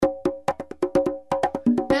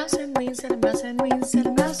wings and a mouse and wings and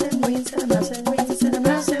a mouse and wings and a mouse and wings and a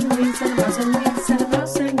mouse and wings and a mouse and wings and a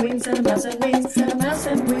mouse and wings and a mouse and wings and a mouse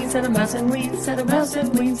and wings and a mouse and wings and a mouse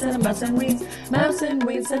and wings and a mouse and wings, mouse and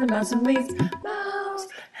wings and a mouse and wings, mouse and wings.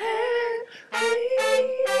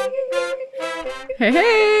 Hey,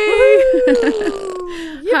 hey!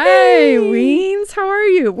 Hi, Weens. How are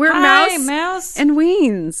you? We're Mouse and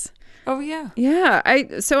Weens. Oh yeah, yeah.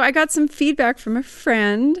 I got some feedback from a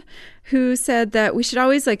friend who said that we should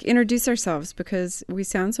always introduce ourselves because we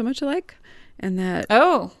sound so much alike, and that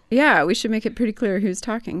we should make it pretty clear who's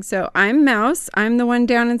talking. So I'm Mouse. I'm the one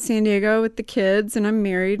down in San Diego with the kids, and I'm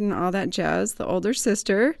married and all that jazz. The older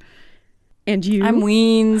sister. And you? I'm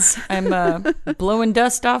Weens. I'm blowing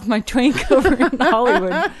dust off my twink over in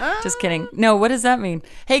Hollywood. Just kidding. No, what does that mean?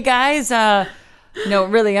 Hey guys, no,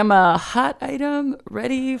 really, I'm a hot item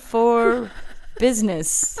ready for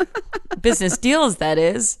business deals, that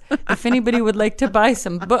is. If anybody would like to buy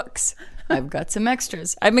some books, I've got some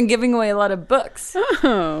extras. I've been giving away a lot of books.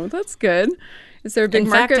 Oh, that's good. Is there a big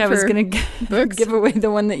market for books? In fact, I was going to give away the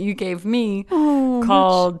one that you gave me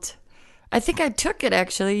called... I think I took it,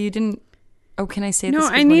 actually. You didn't... Oh, can I say this? No,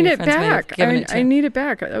 I need it back. I need it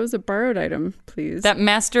back. That was a borrowed item, please. That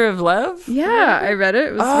Master of Love? Yeah, I read it.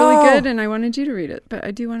 It was really good, and I wanted you to read it, but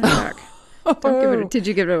I do want it back. Don't give it. Did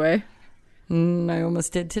you give it away? I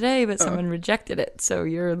almost did today, but someone rejected it, so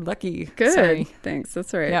you're lucky. Good. Sorry. Thanks.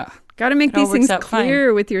 That's all right. Yeah. Got to make these things clear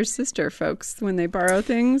fine. with your sister, folks. When they borrow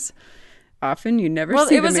things, often you never see them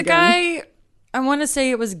again. Well, it was a guy... I want to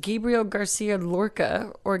say it was Gabriel Garcia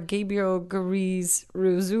Lorca or Gabriel Gariz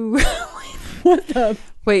Ruzu. What the?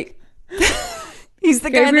 Wait. He's the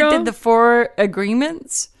guy that did the 4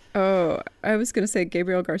 agreements. Oh, I was going to say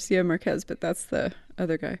Gabriel Garcia Marquez, but that's the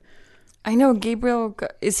other guy. I know Gabriel.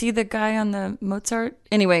 Is he the guy on the Mozart?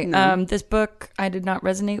 Anyway, this book I did not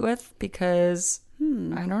resonate with because, I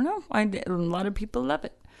don't know. A lot of people love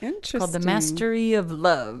it. Interesting. It's called The Mastery of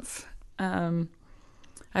Love.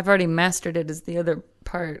 I've already mastered it as the other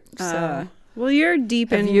part. So. Well, you're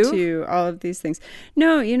deep into all of these things.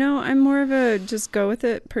 No, I'm more of a just go with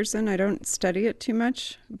it person. I don't study it too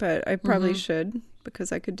much, but I probably should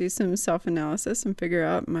because I could do some self-analysis and figure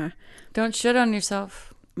out Don't shit on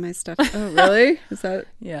yourself. My stuff. Oh, really? Is that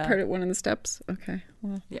yeah. part of one of the steps? Okay.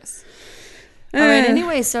 Well. Yes. All right.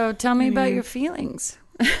 Anyway, so tell me about your feelings.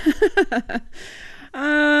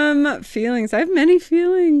 Feelings. I have many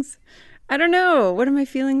feelings. I don't know. What am I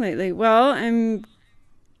feeling lately? Well,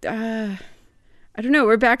 I don't know.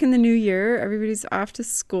 We're back in the new year. Everybody's off to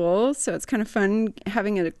school. So it's kind of fun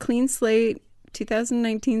having a clean slate.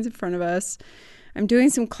 2019's in front of us. I'm doing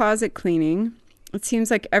some closet cleaning. It seems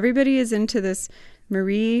like everybody is into this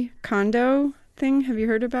Marie Kondo thing. Have you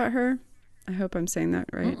heard about her? I hope I'm saying that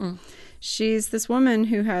right. She's this woman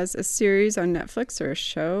who has a series on Netflix or a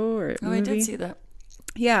show or a movie. I did see that.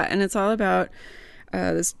 Yeah, and it's all about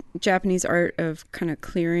this Japanese art of kind of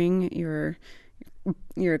clearing your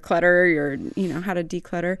clutter, how to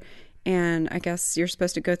declutter. And I guess you're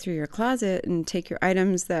supposed to go through your closet and take your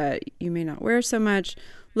items that you may not wear so much,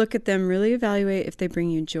 look at them, really evaluate if they bring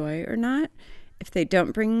you joy or not. If they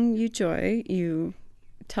don't bring you joy, you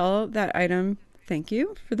tell that item, thank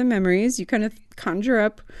you for the memories. You kind of conjure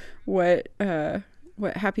up what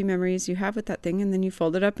happy memories you have with that thing, and then you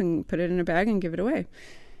fold it up and put it in a bag and give it away.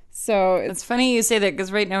 So it's funny you say that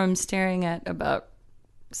because right now I'm staring at about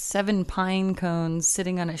 7 pine cones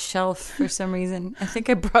sitting on a shelf for some reason. I think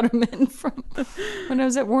I brought them in from when I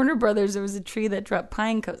was at Warner Brothers. There was a tree that dropped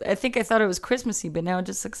pine cones. I thought it was Christmassy, but now it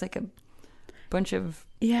just looks like a bunch of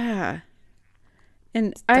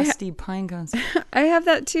and dusty pine cones. I have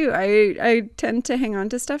that too. I tend to hang on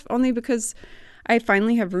to stuff only because I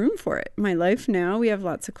finally have room for it. My life now, we have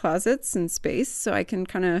lots of closets and space, so I can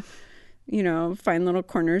kind of, find little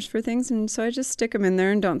corners for things. And so I just stick them in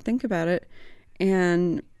there and don't think about it.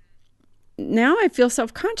 And now I feel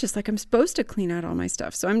self-conscious, like I'm supposed to clean out all my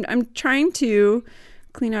stuff. So I'm trying to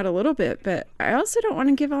clean out a little bit, but I also don't want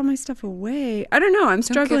to give all my stuff away. I don't know. I'm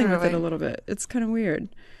struggling with it a little bit. It's kind of weird.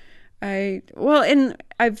 And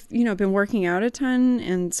I've, been working out a ton,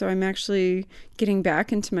 and so I'm actually getting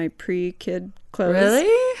back into my pre-kid clothes.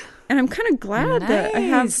 Really? And I'm kind of glad that I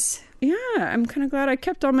have, I'm kind of glad I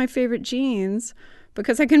kept all my favorite jeans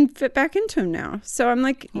because I can fit back into them now. So I'm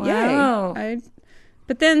like, wow. Yay.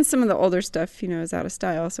 But then some of the older stuff, is out of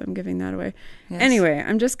style, so I'm giving that away. Yes. Anyway,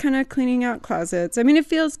 I'm just kind of cleaning out closets. I mean, it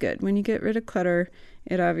feels good. When you get rid of clutter,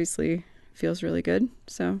 it obviously feels really good.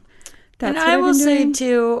 So that's what I will say, doing.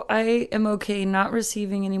 too, I am okay not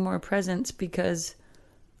receiving any more presents because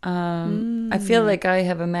I feel like I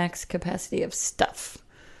have a max capacity of stuff.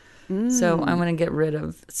 So I want to get rid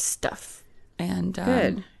of stuff. And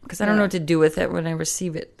Good. because I don't know what to do with it when I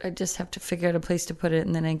receive it. I just have to figure out a place to put it,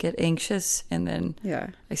 and then I get anxious, and then Yeah.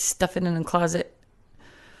 I stuff it in a closet.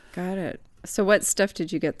 Got it. So what stuff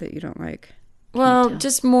did you get that you don't like? Well,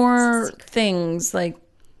 just more things like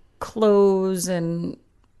clothes and,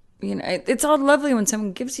 it's all lovely when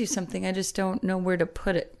someone gives you something. I just don't know where to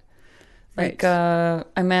put it. Like,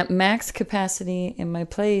 I'm at max capacity in my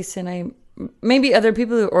place, and maybe other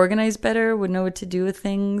people who organize better would know what to do with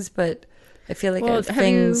things, but I feel like I have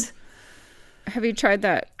things. Have you tried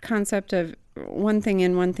that concept of one thing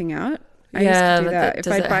in, one thing out? I Yeah, used to do but that. If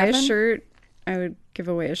does I'd it buy a happen? shirt, I would give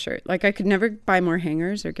away a shirt. Like I could never buy more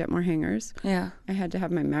hangers or get more hangers. Yeah. I had to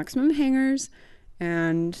have my maximum hangers,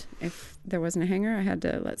 and if there wasn't a hanger, I had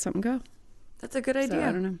to let something go. That's a good So idea.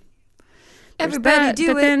 I don't know. There's Everybody that, do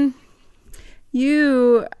but it. then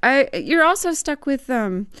you're also stuck with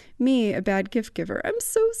me, a bad gift giver. I'm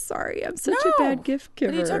so sorry. I'm such a bad gift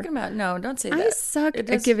giver. What are you talking about? No, don't say that. I suck It at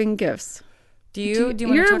does- giving gifts. Do you want to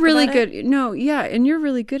You're talk really about it? good. No, yeah, and you're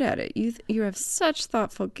really good at it. You have such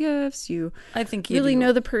thoughtful gifts. You I think you really do.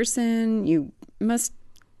 know the person. You must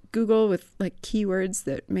Google with like keywords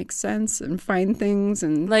that make sense and find things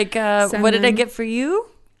and Like, send what did I them. get for you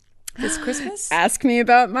this Christmas? Ask me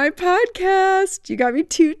about my podcast. You got me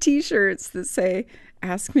 2 T-shirts that say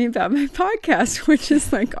 "Ask me about my podcast," which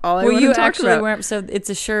is like all I Well, want you to talk actually about. wear. So it's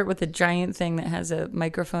a shirt with a giant thing that has a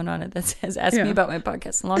microphone on it that says "Ask me Yeah. about my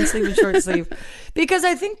podcast." Long sleeve and short sleeve, because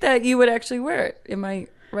I think that you would actually wear it. Am I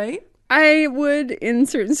right? I would in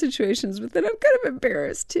certain situations, but then I'm kind of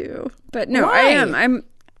embarrassed too. But no, Why? I am.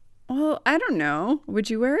 Well, I don't know. Would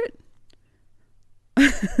you wear it?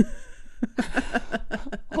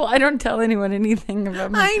 Well, I don't tell anyone anything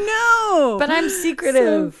about me, I know. but I'm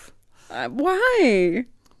secretive. Why?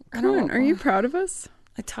 Come don't- on. Are you proud of us?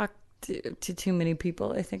 I talk to too many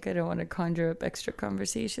people. I think I don't want to conjure up extra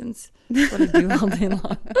conversations. That's what I do all day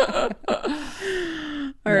long.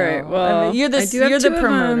 All right. Well, I mean, you're the I do have you're 2 the of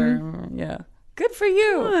promoter. them. Yeah, good for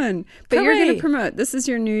you. Fun. But you're going Hooray. to promote. This is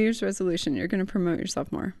your New Year's resolution. You're going to promote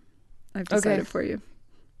yourself more. I've decided Okay. for you.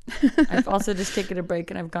 I've also just taken a break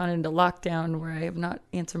and I've gone into lockdown where I have not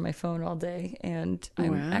answered my phone all day, and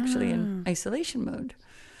I'm actually in isolation mode.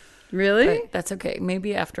 Really? But that's okay.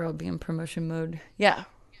 Maybe after I'll be in promotion mode. Yeah,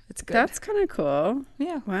 it's good. That's kind of cool.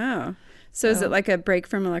 yeah. Wow. So is it like a break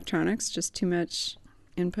from electronics? Just too much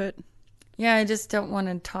input? Yeah, I just don't want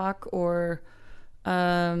to talk or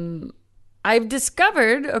I've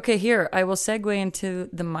discovered, okay, here, I will segue into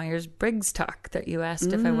the Myers-Briggs talk that you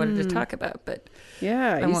asked if I wanted to talk about, but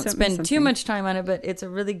Yeah. I won't spend too much time on it, but it's a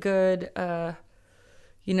really good,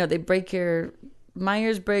 they break your,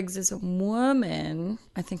 Myers-Briggs is a woman.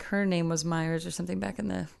 I think her name was Myers or something back in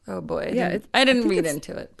the, oh boy. I didn't read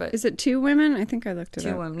into it, but Is it 2 women? I think I looked it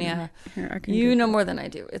up. 2 women, yeah. Here, I can You know more than I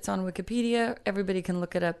do. It's on Wikipedia. Everybody can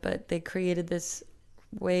look it up, but they created this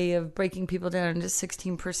way of breaking people down into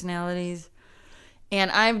 16 personalities.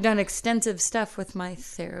 And I've done extensive stuff with my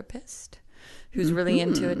therapist, who's really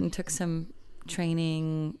into it and took some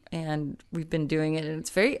training, and we've been doing it, and it's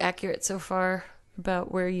very accurate so far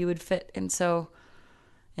about where you would fit. And so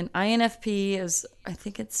an INFP is, I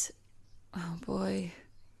think it's, oh boy.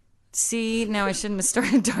 See, now I shouldn't have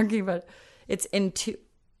started talking about it. It's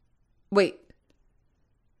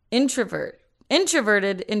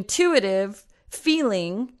introverted, intuitive,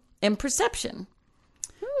 feeling, and perception.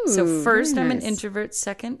 So Ooh, first, very I'm an nice. introvert.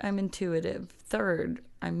 Second, I'm intuitive. Third,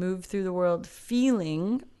 I move through the world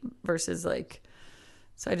feeling versus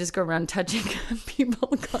so I just go around touching people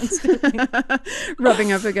constantly.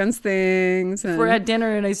 Rubbing up against things. And We're at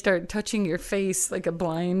dinner and I start touching your face like a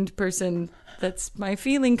blind person. That's my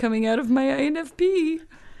feeling coming out of my INFP.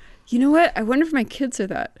 You know what? I wonder if my kids are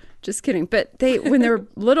that. Just kidding. But when they were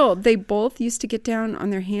little, they both used to get down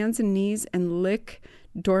on their hands and knees and lick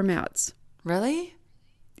doormats. Really?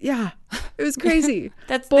 Yeah, it was crazy.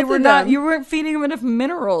 They Both were of not. them. You weren't feeding them enough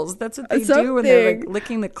minerals. That's what they do when they're Something.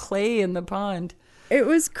 licking the clay in the pond. It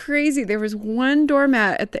was crazy. There was one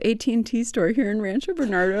doormat at the AT&T store here in Rancho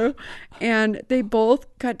Bernardo, and they both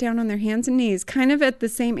got down on their hands and knees, kind of at the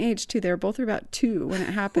same age too. They were both about 2 when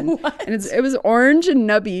it happened, and it was orange and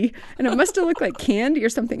nubby, and it must have looked like candy or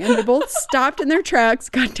something. And they both stopped in their tracks,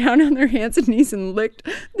 got down on their hands and knees, and licked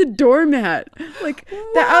the doormat, like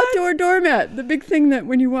the outdoor doormat, the big thing that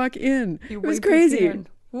when you walk in. You It was wipe your crazy. hand.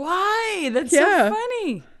 Why? That's Yeah. so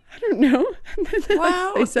funny. I don't know.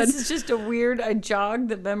 Wow. They said, This is just a weird, I jogged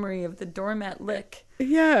the memory of the doormat lick.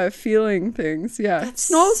 yeah, feeling things. Yeah.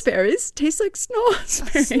 That's- Snowsberries taste like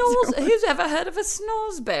snowsberries. Who's ever heard of a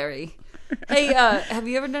snowsberry? Hey, have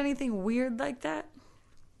you ever done anything weird like that?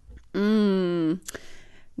 No,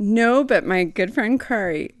 but my good friend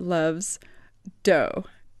Kari loves dough,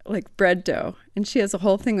 like bread dough. And she has a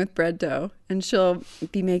whole thing with bread dough. And she'll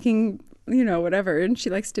be making, whatever. And she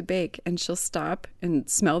likes to bake. And she'll stop and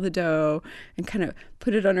smell the dough and kind of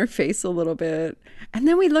put it on her face a little bit. And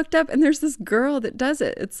then we looked up and there's this girl that does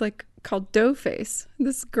it. It's like called Dough Face.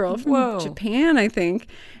 This girl from Japan, I think.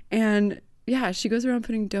 And yeah, she goes around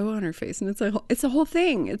putting dough on her face. And it's a whole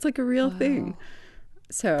thing. It's like a real thing.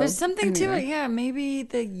 So there's something to it, yeah. Maybe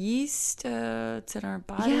the yeast, it's in our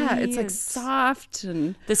body. Yeah, it's like soft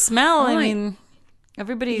and the smell. I mean,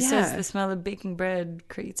 everybody says the smell of baking bread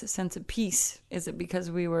creates a sense of peace. Is it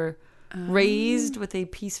because we were raised with a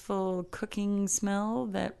peaceful cooking smell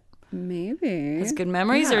that maybe has good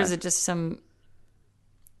memories, or is it just some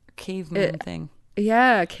caveman thing?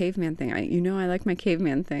 Yeah, caveman thing. I like my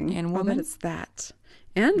caveman thing. And woman, it's that.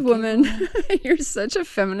 And woman. You're such a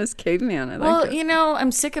feminist caveman. I like it.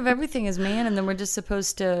 I'm sick of everything as man, and then we're just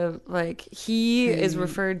supposed to, like, he is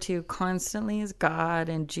referred to constantly as God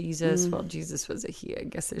and Jesus. Well, Jesus was a he. I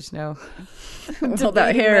guess there's no well,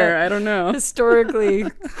 that hair, I don't know. Historically,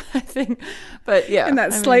 I think. But yeah. And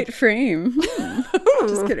that slight frame.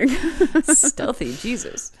 Just kidding. Stealthy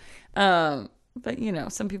Jesus. But,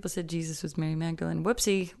 some people said Jesus was Mary Magdalene.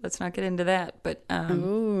 Whoopsie. Let's not get into that. But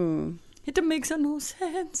it makes no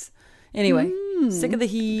sense. Anyway, sick of the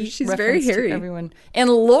he. She's very hairy. Everyone. And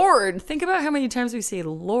Lord. Think about how many times we say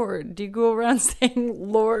Lord. Do you go around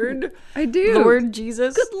saying Lord? I do. Lord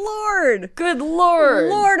Jesus. Good Lord. Good Lord.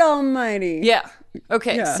 Lord Almighty. Yeah.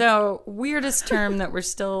 Okay. So weirdest term that we're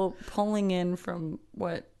still pulling in from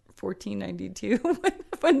what? 1492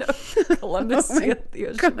 when Columbus sailed the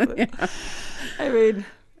ocean. Yeah. I mean,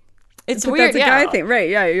 it's but weird. That's a guy thing, right?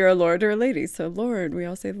 Yeah, you're a lord or a lady, so Lord. We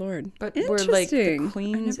all say Lord. But we're like the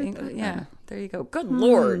Queen of England. Yeah, there you go. Good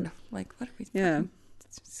Lord. Like, what are we? Yeah.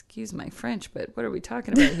 Excuse my French, but what are we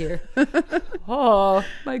talking about here? Oh,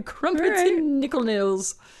 my crumpets and nickel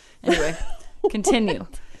nails. Anyway, continue.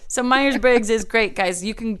 So Myers-Briggs is great, guys.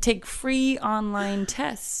 You can take free online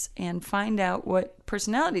tests and find out what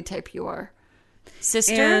personality type you are.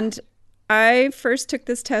 Sister? And I first took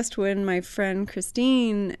this test when my friend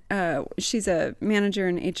Christine, she's a manager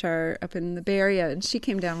in HR up in the Bay Area, and she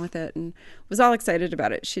came down with it and was all excited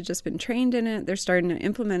about it. She'd just been trained in it. They're starting to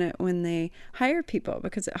implement it when they hire people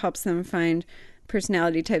because it helps them find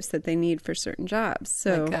personality types that they need for certain jobs.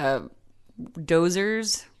 So like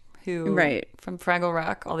dozers who, from Fraggle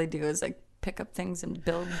Rock, all they do is like pick up things and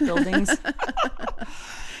build buildings.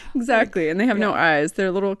 Exactly. And they have no eyes.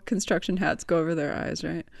 Their little construction hats go over their eyes,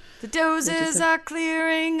 right? The dozers are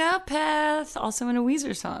clearing a path. Also in a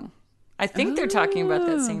Weezer song. I think they're talking about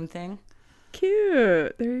that same thing.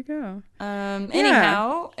 Cute. There you go.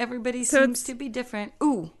 Anyhow, everybody seems to be different.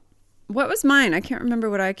 Ooh. What was mine? I can't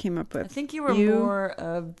remember what I came up with. I think you were more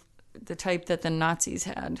of the type that the Nazis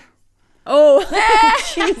had. Oh,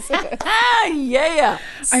 Jesus. Yeah.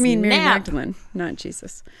 I mean, Mary Magdalene, not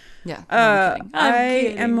Jesus. Yeah. I'm kidding. I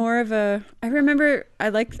am more of a. I remember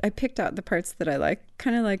I picked out the parts that I like,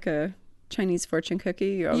 kind of like a Chinese fortune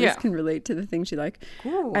cookie. You always can relate to the things you like.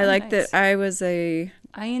 Ooh, I like that I was a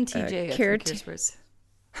INTJ. Caretaker.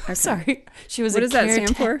 Sorry, she was. What does that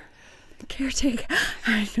stand for? Caretaker.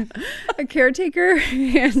 A caretaker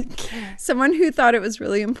and someone who thought it was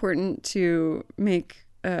really important to make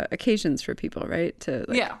occasions for people, right? To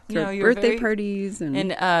throw birthday parties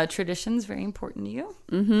and traditions very important to you.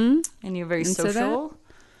 Mm-hmm. And you're very social.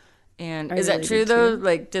 And is really that true though?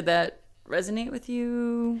 Like, did that resonate with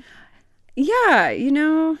you? Yeah,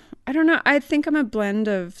 I don't know. I think I'm a blend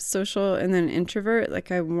of social and then introvert.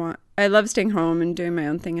 Like I love staying home and doing my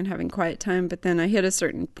own thing and having quiet time, but then I hit a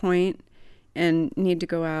certain point and need to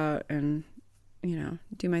go out and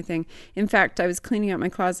do my thing. In fact, I was cleaning out my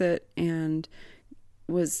closet and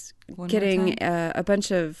was getting a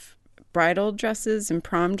bunch of bridal dresses and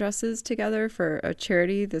prom dresses together for a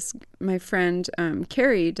charity. My friend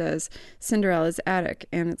Carrie does Cinderella's Attic,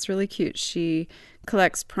 and it's really cute. She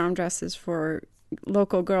collects prom dresses for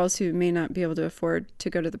local girls who may not be able to afford to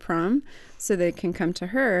go to the prom, so they can come to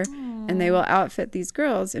her. Aww. And they will outfit these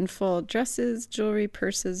girls in full dresses, jewelry,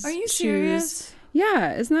 purses. Are you shoes. Serious?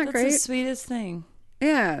 Yeah, isn't that great? That's the sweetest thing.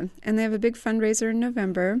 Yeah, and they have a big fundraiser in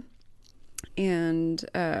November. And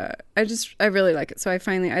I really like it. So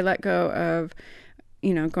I let go of,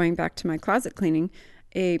 going back to my closet cleaning,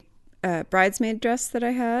 a bridesmaid dress that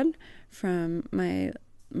I had from my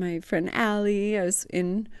friend Allie. I was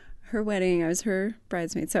in her wedding. I was her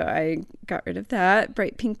bridesmaid. So I got rid of that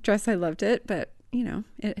bright pink dress. I loved it, but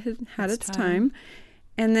it had its time.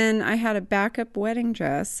 And then I had a backup wedding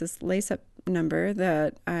dress, this lace-up number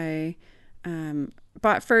that I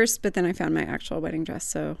bought first, but then I found my actual wedding dress,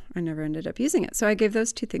 so I never ended up using it. So I gave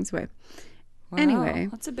those two things away. Wow, Anyway.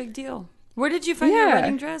 that's a big deal. Where did you find your Yeah.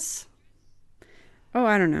 wedding dress? Oh,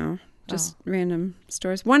 I don't know. Just random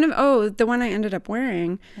stores. The one I ended up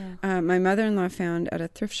wearing, my mother-in-law found at a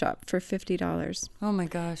thrift shop for $50. Oh my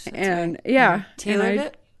gosh. That's And right. yeah, Tailored and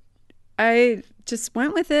it? I just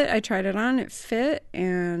went with it. I tried it on. It fit,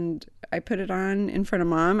 and I put it on in front of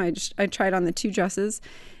Mom. I tried on the 2 dresses,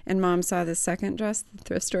 and Mom saw the second dress, the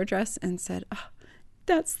thrift store dress, and said, "Oh,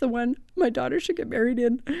 that's the one my daughter should get married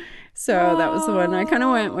in." So that was the one I kind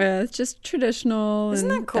of went with, just traditional.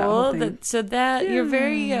 Isn't and that cool? whole thing. You're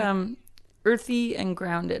very earthy and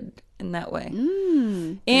grounded in that way.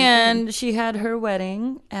 Mm, And she had her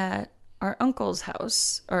wedding at our uncle's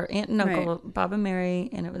house, our aunt and uncle, Bob and Mary,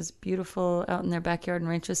 and it was beautiful out in their backyard in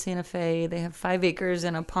Rancho Santa Fe. They have 5 acres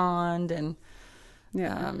and a pond, and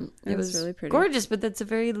it was really pretty. gorgeous. But that's a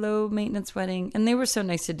very low maintenance wedding, and they were so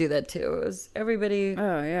nice to do that too. It was everybody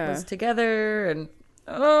was together, and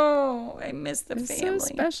I miss the It's family. so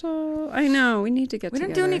special. I know. We need to get We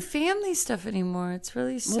together. don't do any family stuff anymore. It's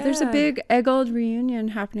really sad. Well, there's a big egg old reunion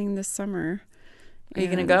happening this summer. Are you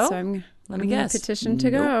going to go? So I'm Let me gonna guess. petition to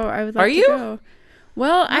go. I would Are like you? to go.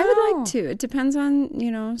 Well, I would No. like to. It depends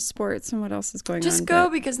on, sports and what else is going on. Just go,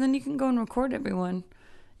 because then you can go and record everyone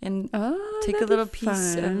and take a that'd little be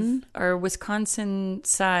piece fun. of our Wisconsin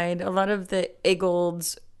side. A lot of the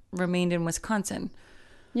Eggolds remained in Wisconsin.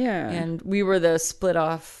 Yeah. And we were the split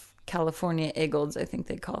off California Eggolds, I think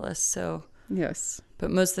they call us. So, Yes. but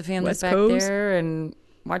most of the family's West back Coast. there and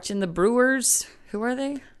watching the Brewers. Who are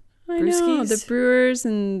they? I know. Brewskis? The Brewers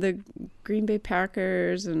and the Green Bay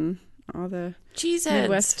Packers and all the Cheeseheads.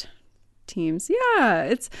 Midwest teams.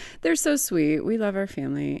 Yeah, they're so sweet. We love our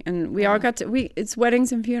family, and we all got to. It's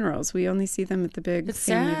weddings and funerals. We only see them at the big It's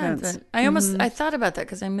family sad, events. but I thought about that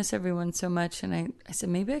because I miss everyone so much, and I said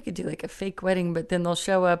maybe I could do like a fake wedding, but then they'll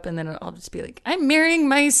show up, and then I'll just be like, I'm marrying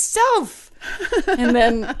myself, and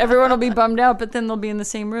then everyone will be bummed out, but then they'll be in the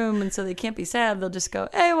same room, and so they can't be sad. They'll just go,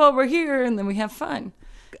 hey, well, we're here, and then we have fun.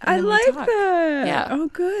 I like that. Yeah. Oh,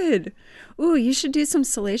 good. Ooh, you should do some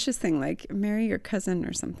salacious thing, like marry your cousin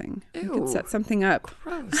or something. You Ew. could set something up.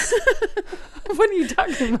 Gross. What are you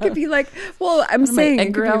talking about? It could be like, well, I'm am I, saying it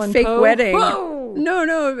Edgar could be a Allan fake Poe? wedding. Whoa.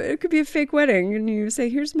 No, it could be a fake wedding, and you say,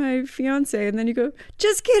 "Here's my fiance," and then you go,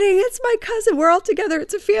 "Just kidding, it's my cousin. We're all together.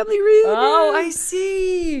 It's a family reunion." Oh, I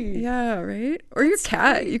see. Yeah, right. Or your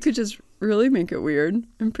cat. You could just really make it weird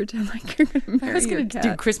and pretend like you're gonna marry I was your going to cat.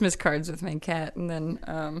 do Christmas cards with my cat, and then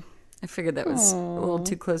I figured that was a little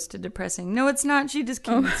too close to depressing. No, it's not. She just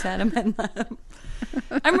came and sat in my lap.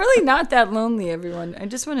 I'm really not that lonely, everyone. I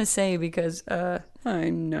just want to say, because I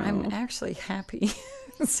know. I'm actually happy.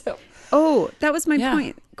 So Oh, that was my Yeah.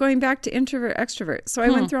 point. Going back to introvert, extrovert. So I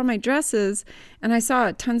went through all my dresses, and I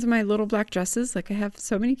saw tons of my little black dresses. Like I have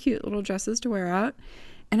so many cute little dresses to wear out,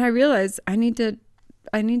 and I realized I need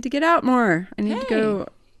to get out more. I need to go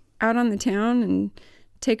out on the town and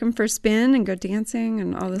take them for a spin and go dancing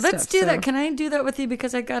and all this stuff. let's do So- that. Can I do that with you?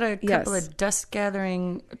 Because I got a couple Yes. of dust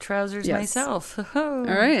gathering trousers Yes. myself. All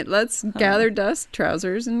right, let's gather dust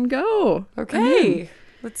trousers and go. Okay.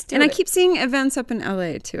 Let's do And it. I keep seeing events up in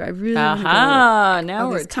LA too. I really want to go. Aha! Now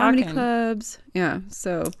All we're these comedy talking. clubs. Yeah.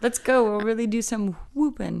 So Let's go. We'll really do some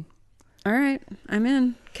whooping. all right, I'm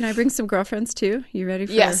in. Can I bring some girlfriends too? You ready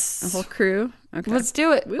for Yes. a whole crew? Okay. Let's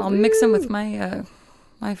do it. Woo I'll mix them woo. with my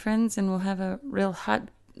my friends, and we'll have a real hot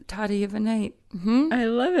toddy of a night. Hmm? I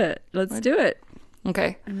love it. Let's do it.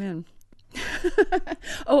 Okay. I'm in.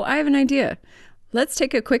 Oh, I have an idea. Let's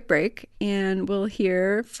take a quick break and we'll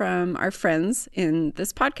hear from our friends in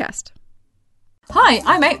this podcast. Hi,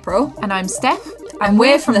 I'm April. And I'm Steph. And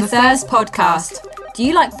we're from the Thirst Podcast. Do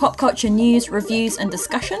you like pop culture news, reviews, and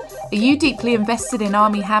discussion? Are you deeply invested in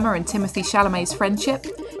Armie Hammer and Timothy Chalamet's friendship?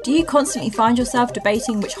 Do you constantly find yourself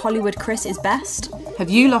debating which Hollywood Chris is best? Have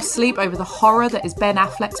you lost sleep over the horror that is Ben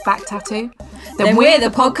Affleck's back tattoo? Then we're the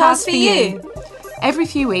podcast for you. Every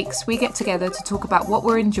few weeks, we get together to talk about what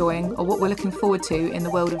we're enjoying or what we're looking forward to in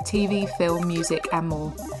the world of TV, film, music, and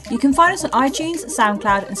more. You can find us on iTunes,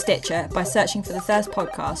 SoundCloud, and Stitcher by searching for The Thirst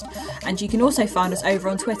Podcast. And you can also find us over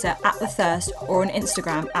on Twitter @The Thirst or on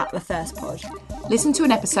Instagram @The Thirst Pod. Listen to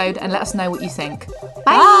an episode and let us know what you think.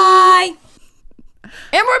 Bye! And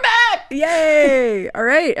we're back. Yay! All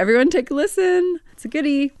right, everyone take a listen. It's a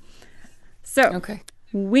goodie. So, Okay.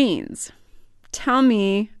 Weens, tell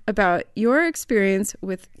me about your experience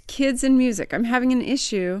with kids and music. I'm having an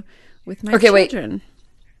issue with my Okay, wait. children.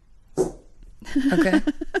 Okay.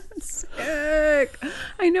 Sick.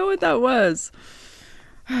 I know what that was.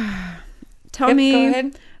 Tell Yep, me. Go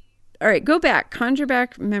ahead. All right, go back. Conjure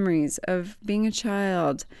back memories of being a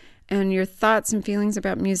child and your thoughts and feelings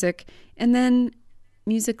about music, and then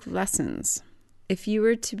music lessons. if you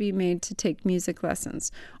were to be made to take music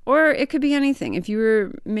lessons, or it could be anything, if you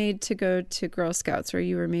were made to go to Girl Scouts, or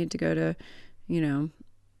you were made to go to,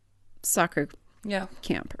 soccer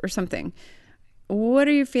camp or something, what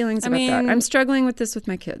are your feelings about that? I'm struggling with this with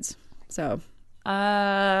my kids. So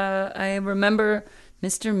I remember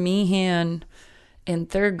Mr. Meehan in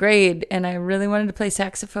 3rd grade, and I really wanted to play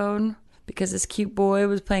saxophone because this cute boy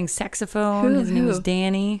was playing saxophone. His name was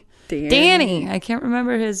Danny. Danny. I can't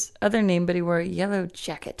remember his other name, but he wore a yellow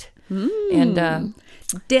jacket. And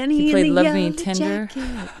Danny he played in the Love Me Yellow Tender.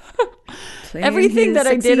 Playing Everything his that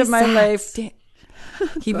I did in my sax. life.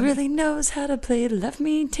 He really knows how to play Love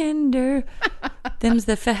Me Tender. Them's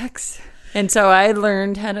the facts. And so I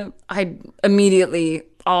learned I immediately,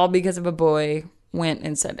 all because of a boy, went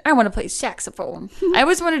and said, I want to play saxophone. I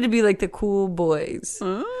always wanted to be like the cool boys.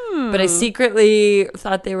 But I secretly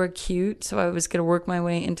thought they were cute, so I was going to work my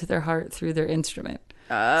way into their heart through their instrument.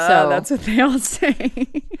 So That's what they all say.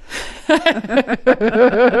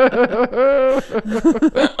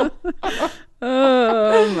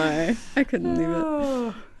 Oh my! I couldn't leave it.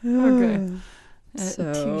 Okay.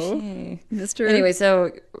 So, Mr. Anyway,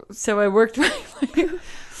 so I worked my way.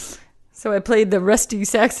 So I played the rusty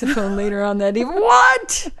saxophone later on that evening.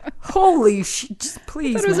 What? Holy shit!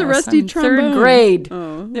 Please, I thought it was a Mass, rusty I'm trombone. 3rd grade.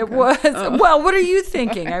 Oh, It was. Well, what are you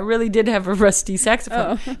thinking? I really did have a rusty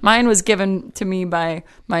saxophone. Mine was given to me by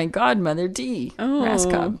my godmother, Dee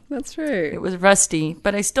Raskob. That's right. It was rusty,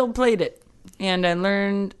 but I still played it. And I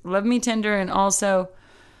learned Love Me Tender and also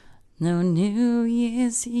No New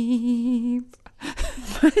Year's Eve.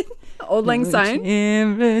 Old Lang Syne.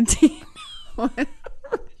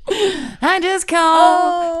 I just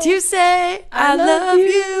called to say I love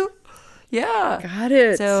you. Yeah. Got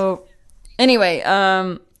it. So anyway,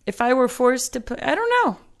 if I were forced to play, I don't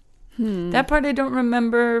know. That part I don't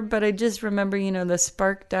remember, but I just remember, the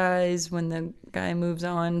spark dies when the guy moves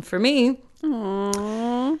on. For me,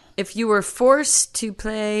 if you were forced to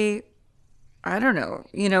play, I don't know,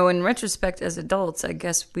 in retrospect as adults, I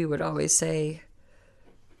guess we would always say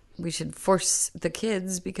we should force the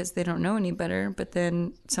kids because they don't know any better. But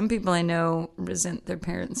then some people I know resent their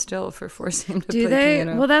parents still for forcing them to Do play they?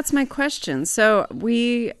 piano. Well, that's my question. So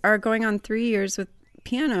we are going on 3 years with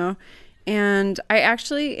piano, and I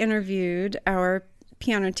actually interviewed our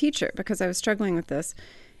piano teacher because I was struggling with this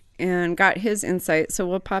and got his insight. So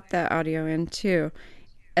we'll pop that audio in too.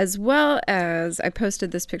 As well as I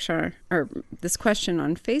posted this picture or this question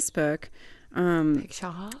on Facebook, and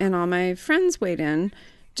all my friends weighed in.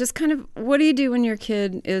 Just kind of, what do you do when your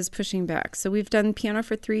kid is pushing back? So we've done piano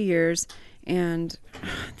for 3 years, and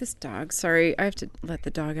this dog, sorry, I have to let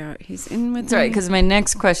the dog out. He's in with me. Sorry, because my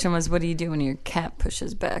next question was, what do you do when your cat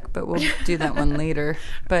pushes back? But we'll do that one later.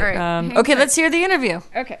 But All right, okay, let's hear the interview.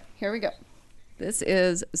 Okay, here we go. This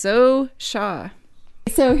is Zoe Shaw.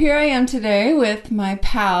 So here I am today with my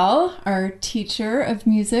pal, our teacher of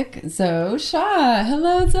music, Zoe Shaw.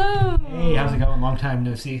 Hello, Zoe. Hey, how's it going? Long time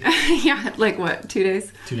no see. Yeah, like what, 2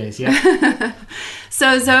 days? 2 days, yeah.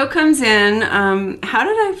 So Zoe comes in. How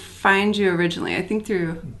did I find you originally? I think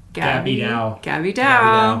through Gabby Dow. Gabby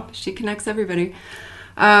Dow. She connects everybody.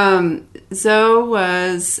 Zoe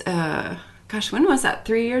was, when was that?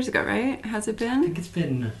 3 years ago, right? Has it I been? think it's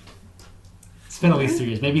been at least 3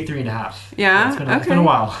 years, maybe 3.5. Yeah? It's been a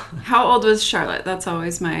while. How old was Charlotte? That's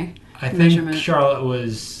always my I think measurement. Charlotte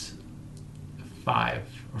was 5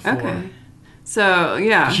 or 4. Okay. So,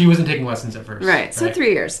 yeah. She wasn't taking lessons at first. Right. So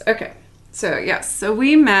 3 years. Okay. So, yes. So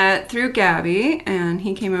we met through Gabby, and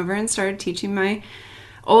he came over and started teaching my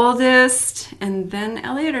oldest, and then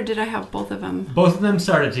Elliot, or did I have both of them? Both of them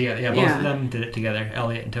started together. Yeah, both Yeah. of them did it together,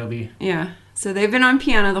 Elliot and Toby. Yeah. So they've been on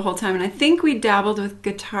piano the whole time, and I think we dabbled with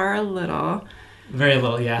guitar a little, Very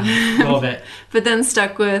little, yeah. A little bit. but then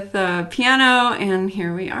stuck with piano, and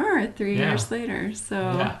here we are 3 Yeah. years later.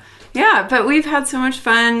 So, Yeah. but we've had so much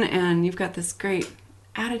fun, and you've got this great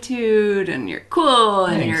attitude, and you're cool,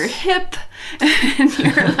 and you're hip, and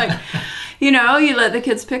you're like, you let the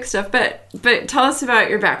kids pick stuff. But tell us about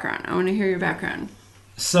your background. I want to hear your background.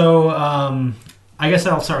 So, I guess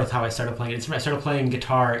I'll start with how I started playing. I started playing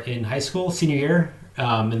guitar in high school, senior year,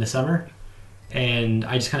 in the summer. And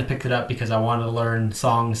I just kind of picked it up because I wanted to learn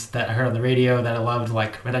songs that I heard on the radio that I loved,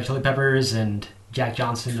 like Red Hot Chili Peppers and Jack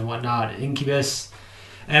Johnson and whatnot, Incubus.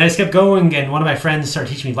 And I just kept going, and one of my friends started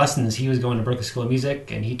teaching me lessons. He was going to Berklee School of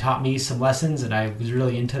Music, and he taught me some lessons, and I was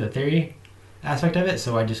really into the theory aspect of it,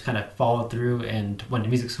 so I just kind of followed through and went to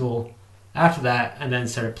music school after that, and then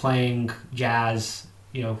started playing jazz,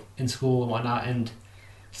 in school and whatnot, and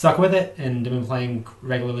stuck with it, and I've been playing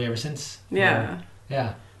regularly ever since. Yeah.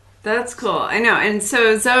 Yeah. That's cool. I know. And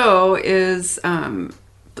so Zoe is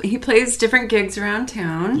he plays different gigs around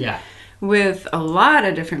town. Yeah. With a lot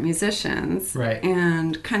of different musicians. Right.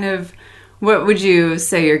 And kind of, what would you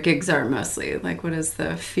say your gigs are mostly? Like, what is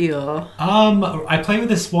the feel? I play with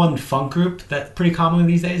this one funk group that's pretty common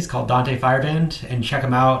these days called Dante Fire Band, and check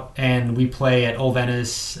them out. And we play at Old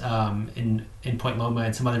Venice, in Point Loma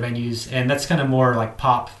and some other venues. And that's kind of more like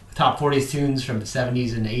pop, top 40s tunes from the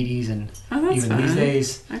 70s and 80s and even fun. these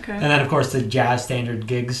days. Okay. And then, of course, the jazz standard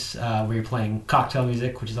gigs where you're playing cocktail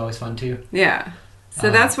music, which is always fun too. Yeah. So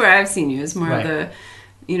that's where I've seen you, is more right. of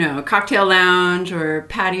the, cocktail lounge or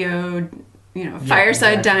patio,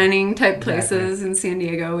 fireside exactly. dining type places in San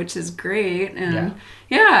Diego, which is great. And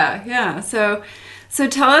yeah. So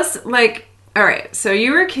tell us, like, all right, so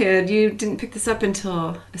you were a kid, you didn't pick this up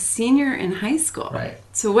until a senior in high school. Right.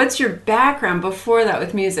 So what's your background before that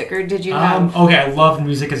with music, or did you have... Okay, I loved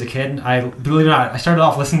music as a kid. Believe it or not, I started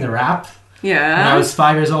off listening to rap. Yeah. When I was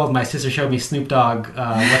 5 years old, my sister showed me Snoop Dogg,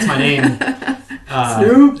 What's My Name?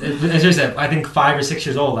 Snoop? As I said, I think 5 or 6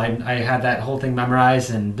 years old, I had that whole thing memorized,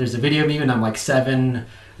 and there's a video of me when I'm like 7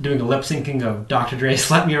 doing a lip syncing of Dr. Dre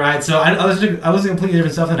Slap Me Ride. So I was doing completely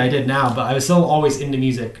different stuff than I did now, but I was still always into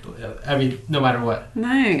music, no matter what.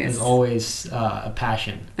 Nice. It was always a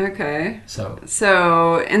passion. Okay.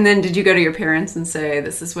 So, and then did you go to your parents and say,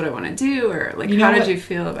 this is what I want to do? Or like, how did you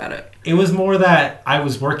feel about it? It was more that I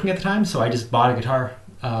was working at the time, so I just bought a guitar.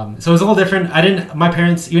 So it was a little different. My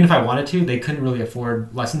parents, even if I wanted to, they couldn't really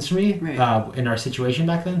afford lessons for me in our situation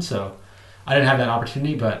back then. So I didn't have that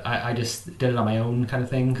opportunity, but I just did it on my own kind of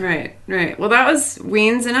thing. Right. Well, that was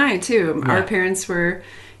Weens and I too. Yeah. Our parents were,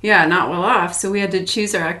 not well off, so we had to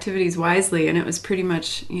choose our activities wisely, and it was pretty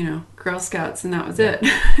much, Girl Scouts, and that was it.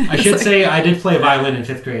 I should say I did play violin in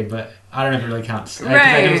 5th grade, but I don't know if it really counts.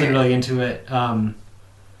 I wasn't really into it,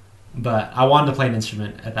 but I wanted to play an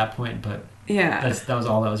instrument at that point, but that was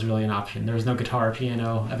all that was really an option. There was no guitar or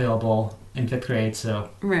piano available in 5th grade, so...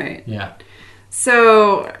 Right. Yeah.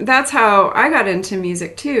 So that's how I got into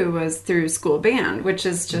music too, was through school band, which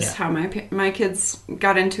is just how my kids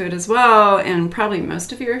got into it as well, and probably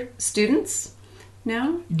most of your students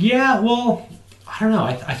now. Yeah, well, I don't know.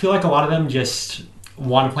 I feel like a lot of them just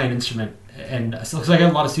want to play an instrument, and so because I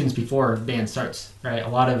got a lot of students before band starts, right? A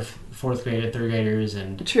lot of 4th grade and 3rd graders,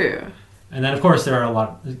 and true. And then of course there are a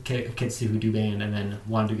lot of kids too who do band and then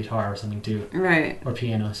want to do guitar or something too, right? Or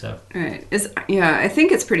piano. So right I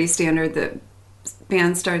think it's pretty standard that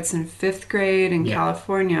band starts in 5th grade in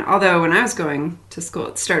California. Although when I was going to school,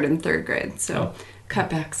 it started in 3rd grade. So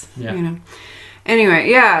cutbacks,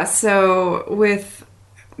 Anyway, so with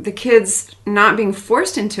the kids not being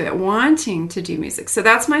forced into it, wanting to do music. So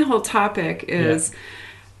that's my whole topic is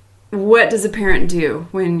what does a parent do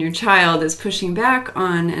when your child is pushing back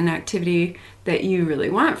on an activity that you really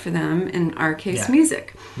want for them, in our case,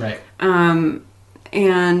 music. Right.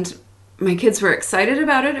 And my kids were excited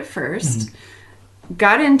about it at first.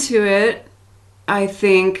 Got into it, I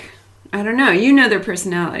think, I don't know, their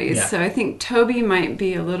personalities. Yeah. So I think Toby might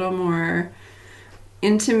be a little more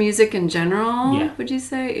into music in general, would you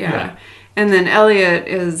say? Yeah. And then Elliot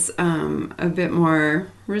is a bit more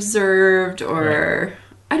reserved, or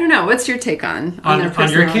I don't know. What's your take on their personalities?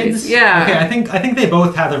 On your kids? Yeah. Okay, I think they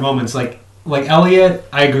both have their moments. Like Elliot,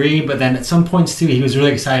 I agree, but then at some points too, he was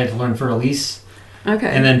really excited to learn for Elise. Okay.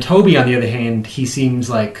 And then Toby, on the other hand, he seems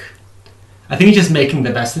like, I think he's just making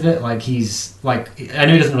the best of it. Like he's like, I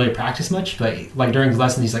know he doesn't really practice much, but like during his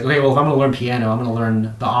lesson, he's like, okay, well, if I'm going to learn piano, I'm going to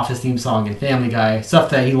learn the Office theme song and Family Guy, stuff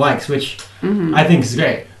that he likes, which I think is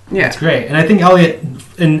great. Yeah, it's great. And I think Elliot,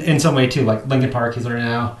 in some way too, like Linkin Park, he's learning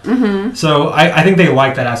now. So I think they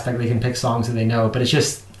like that aspect. They can pick songs that they know, but it's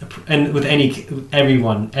just, and with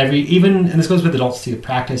everyone, even, and this goes with adults too,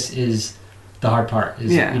 practice is the hard part,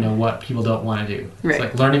 is what people don't want to do. It's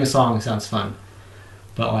like learning a song sounds fun,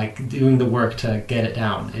 but like doing the work to get it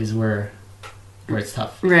down is where it's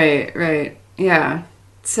tough. Right. Yeah.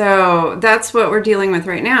 So that's what we're dealing with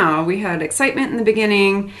right now. We had excitement in the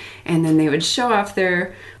beginning, and then they would show off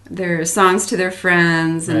their songs to their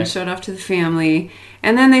friends and show it off to the family.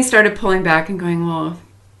 And then they started pulling back and going, well,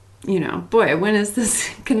 boy, when is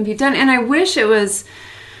this going to be done? And I wish it was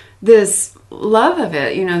this love of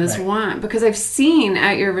it, this want, because I've seen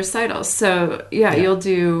at your recitals. So you'll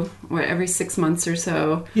do every 6 months or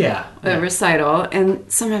so, a recital,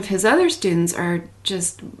 and some of his other students are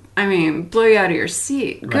just, blow you out of your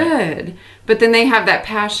seat. Good, but then they have that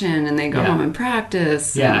passion and they go home and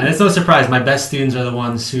practice. And it's no surprise. My best students are the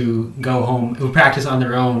ones who go home, who practice on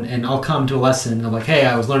their own, and I'll come to a lesson and I'm like, hey,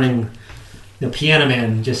 I was learning the Piano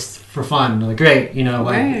Man just for fun. They're like, great,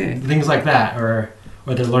 things like that, or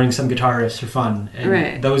they're learning some guitar riffs for fun.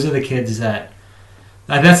 And those are the kids that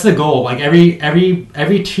That's the goal. Like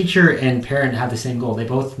every teacher and parent have the same goal. They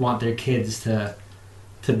both want their kids to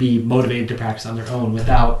be motivated to practice on their own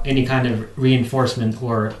without any kind of reinforcement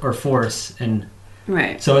or force. And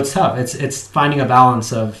Right. so it's tough. It's finding a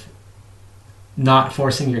balance of not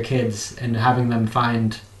forcing your kids and having them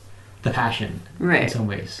find the passion in Right. some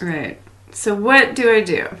ways. Right. So what do I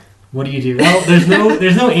do? What do you do? Well,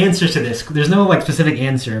 there's no answers to this. There's no like specific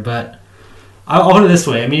answer, but I'll put it this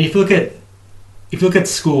way. I mean, if you look at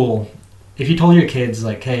school, if you told your kids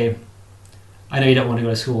like, "Hey, I know you don't want to go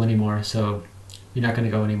to school anymore, so you're not going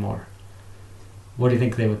to go anymore," what do you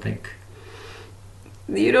think they would think?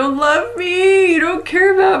 You don't love me. You don't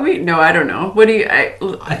care about me. No, I don't know. What do you?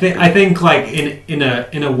 I think like in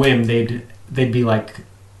a whim they'd be like,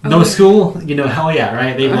 no school, hell yeah,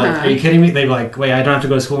 right? They'd be like, are you kidding me? They'd be like, wait, I don't have to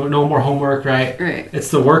go to school, no more homework, right? Right. It's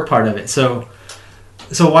the work part of it. So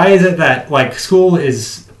why is it that like school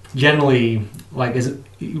is generally like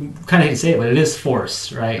you kind of hate to say it, but it is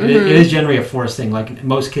force, right? Mm-hmm. It is generally a force thing. Like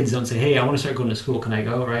most kids don't say, hey, I want to start going to school, can I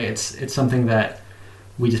go? Right? It's something that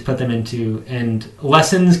we just put them into, and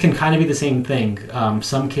lessons can kind of be the same thing.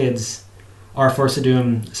 Some kids are forced to do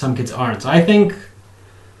them, some kids aren't. So I think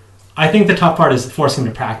the tough part is forcing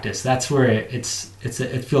them to practice. That's where it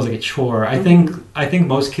feels like a chore. I think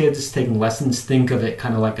most kids taking lessons think of it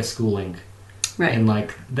kind of like a schooling, Right. and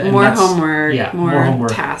like More homework. yeah, More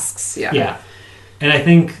homework, tasks. Yeah. yeah. And I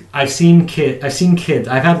think I've seen kids.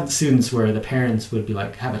 I've had students where the parents would be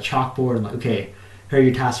like, have a chalkboard and like, okay, here are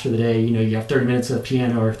your tasks for the day. You have 30 minutes of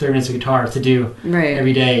piano or 30 minutes of guitar to do Right.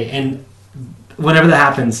 every day. And whenever that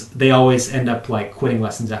happens, they always end up like quitting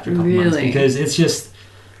lessons after a couple months Really? because it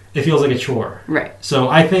feels like a chore. Right. So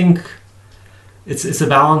I think it's a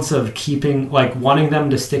balance of wanting them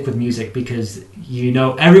to stick with music because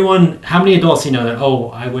everyone. How many adults that? Oh,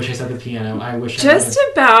 I wish I stuck with piano. I wish. Just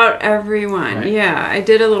about everyone. Right. Yeah. I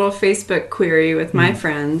did a little Facebook query with my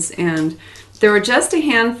friends, and there were just a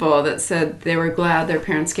handful that said they were glad their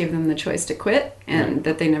parents gave them the choice to quit and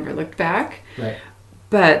that they never looked back. Right.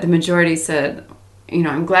 But the majority said,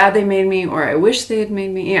 I'm glad they made me, or I wish they had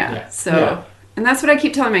made me. Yeah. Yeah. So, Yeah. and that's what I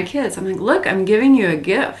keep telling my kids. I'm like, look, I'm giving you a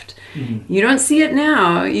gift. Mm-hmm. You don't see it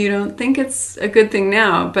now. You don't think it's a good thing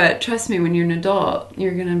now. But trust me, when you're an adult,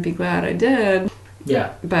 you're going to be glad I did.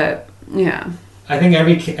 Yeah. But, yeah. I think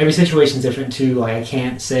every situation is different too. Like I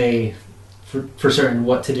can't say for certain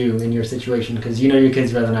what to do in your situation because your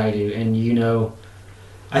kids better than I do, and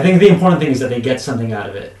I think the important thing is that they get something out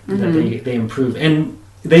of it, that they improve, and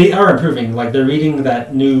they are improving. Like they're reading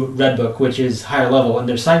that new Red Book, which is higher level, and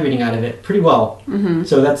they're sight reading out of it pretty well. Mm-hmm.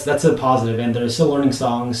 So that's a positive, and they're still learning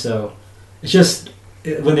songs. So it's just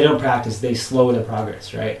when they don't practice, they slow the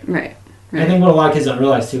progress, right? Right. I think what a lot of kids don't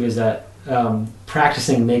realize too is that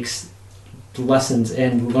practicing makes lessons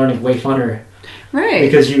and learning way funner. Right.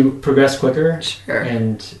 Because you progress quicker. Sure.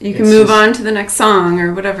 And you can move on to the next song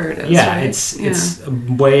or whatever it is. Yeah, right? it's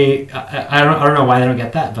way. I don't know why they don't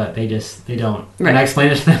get that, but they don't. Right. And I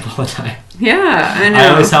explain it to them all the time. Yeah, I know. I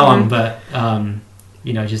always tell them, but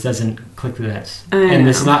it just doesn't click through their heads. And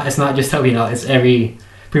it's not just Toby. It's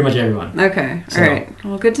pretty much everyone. Okay. So. All right.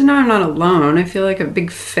 Well, good to know I'm not alone. I feel like a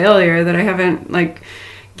big failure that I haven't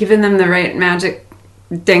given them the right magic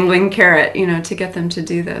dangling carrot, to get them to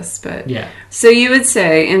do this. But yeah. So you would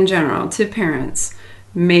say, in general, to parents,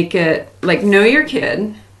 make it know your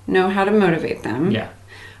kid, know how to motivate them. Yeah.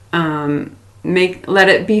 Let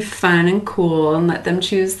it be fun and cool, and let them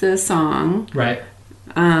choose the song. Right.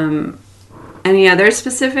 Any other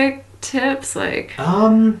specific tips? I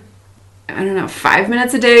don't know, 5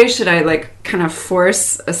 minutes a day? Should I kind of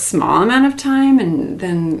force a small amount of time and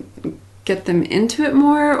then get them into it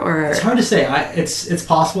more, or it's hard to say. It's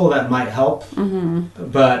possible that might help,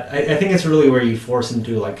 but I think it's really where you force them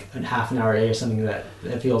to do a half an hour a day or something that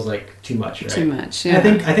feels like too much. Right? Too much. Yeah. I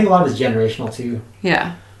think a lot of it's generational too.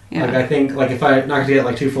 Yeah. Yeah. I think if I not to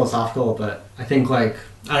get too philosophical, but I think I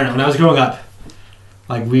don't know, when I was growing up,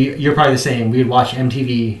 you're probably the same. We would watch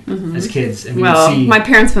MTV as kids, and we would see. My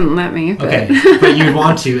parents wouldn't let me. But. Okay, but you'd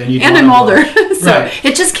want to, and I'm older, so right.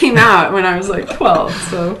 It just came out when I was 12.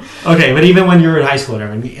 So okay, but even when you were in high school,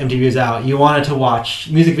 when MTV was out, you wanted to watch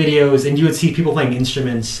music videos, and you would see people playing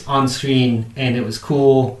instruments on screen, and it was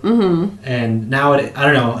cool. Mm-hmm. And now, I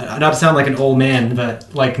don't know, not to sound like an old man,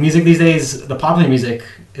 but music these days, the popular music,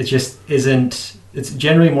 it just isn't. It's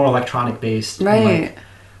generally more electronic based. Right.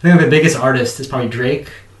 I think the biggest artist is probably Drake.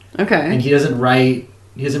 Okay. And he doesn't write,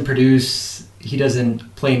 he doesn't produce, he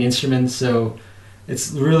doesn't play any instruments, so it's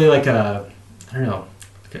really just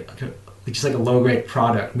a low grade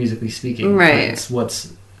product, musically speaking. Right. It's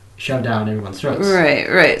what's shoved down everyone's throats.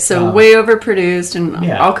 Right. So way overproduced and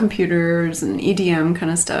Yeah. all computers and EDM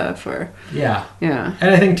kind of stuff, or Yeah. yeah,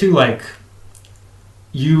 And I think too, like,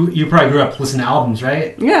 you probably grew up listening to albums,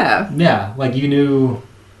 right? yeah. Yeah, like you knew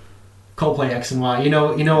Coldplay X and Y. You know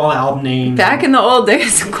all the album names. Back in the old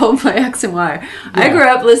days of Coldplay X and Y, I Yeah. grew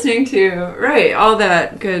up listening to all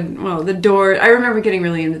that good. Well, the Doors. I remember getting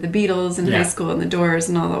really into the Beatles in Yeah. high school and the Doors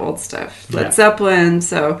and all the old stuff. Yeah. Led Zeppelin.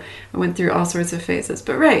 So I went through all sorts of phases.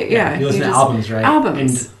 But yeah, you listen to just- albums, right?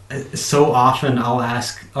 Albums. And so often I'll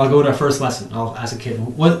go to a first lesson. I'll ask a kid,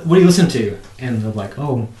 "What do you listen to?" And they're like,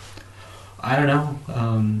 "Oh, I don't know."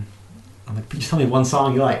 I'm like, "Just tell me one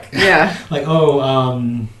song you like." Yeah. Like,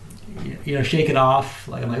 Shake It Off.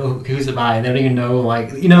 Like, I'm like, "Oh, who's it by?" They don't even know, like,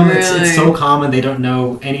 it's Really? so common. They don't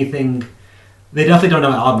know anything. They definitely don't know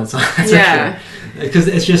what album it's on. That's Yeah. for sure. Because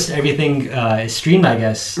it's just everything is streamed, I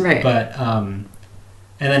guess. Right. But and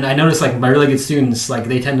then I notice, like, my really good students, like,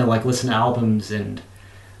 they tend to like listen to albums, and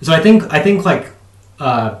so I think like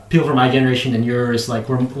people from my generation and yours, like,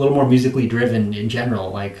 we're a little more musically driven in general.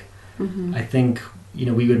 Like, Mm-hmm. I think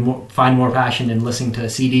we would find more passion in listening to a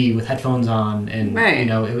CD with headphones on, and Right.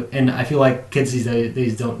 and I feel like kids these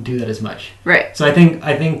days don't do that as much. Right. So I think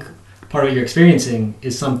part of what you're experiencing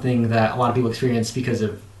is something that a lot of people experience because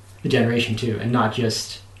of the generation too, and not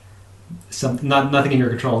just nothing in your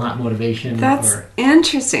control, not motivation. That's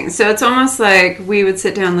interesting. So it's almost like we would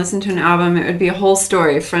sit down and listen to an album. It would be a whole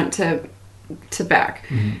story, front to back.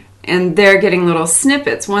 Mhm. And they're getting little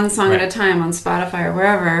snippets, one song at Right. a time on Spotify or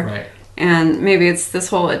wherever. Right. And maybe it's this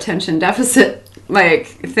whole attention deficit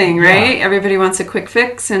thing, right? Yeah. Everybody wants a quick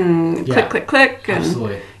fix and Yeah. click. And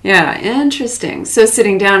Absolutely. yeah, interesting. So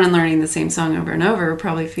sitting down and learning the same song over and over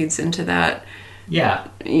probably feeds into that Yeah.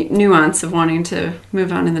 nuance of wanting to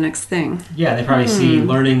move on to the next thing. Yeah, they probably see Hmm.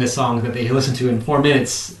 learning the song that they listen to in 4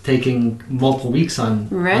 minutes taking multiple weeks on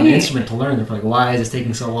Right. the instrument to learn. They're like, why is this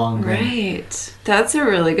taking so long? Right. That's a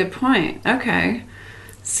really good point. Okay.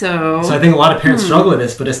 So So I think a lot of parents struggle with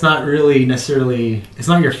this, but it's not really necessarily, it's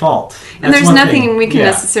not your fault. and That's there's one nothing thing. we can Yeah.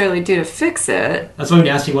 necessarily do to fix it. That's why when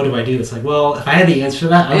you ask me, what do I do? It's like, well, if I had the answer to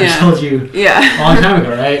that, I would have Yeah. told you a Yeah. long time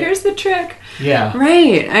ago, right? Here's the trick. Yeah.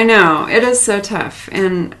 Right. I know. It is so tough.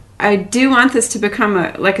 And I do want this to become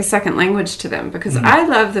a second language to them, because Mm-hmm. I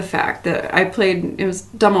love the fact that I played, it was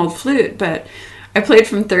dumb old flute, but I played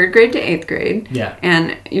from 3rd grade to 8th grade. Yeah.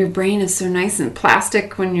 And your brain is so nice and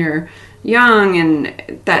plastic when you're young, and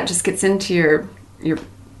that just gets into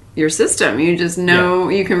your system. You just know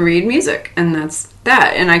you can read music, and that's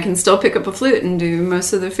that. And I can still pick up a flute and do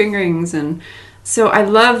most of the fingerings. And so I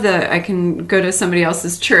love that I can go to somebody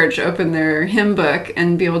else's church, open their hymn book,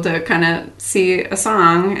 and be able to kind of see a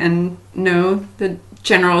song and know the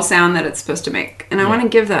general sound that it's supposed to make. And I want to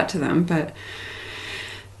give that to them, but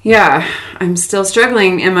yeah, I'm still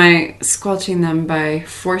struggling. Am I squelching them by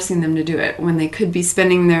forcing them to do it when they could be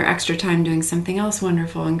spending their extra time doing something else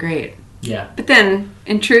wonderful and great? Yeah. But then,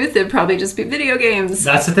 in truth, it'd probably just be video games.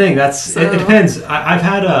 That's the thing. It So- depends. I've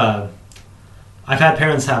had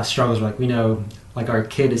parents have struggles where, like, we know, like, our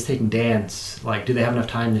kid is taking dance. Like, do they have enough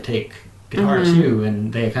time to take guitar Mm-hmm. too?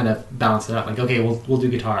 And they kind of balance it out. Like, okay, we'll do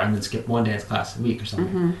guitar and then skip one dance class a week or something.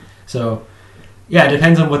 Mm-hmm. So, yeah, it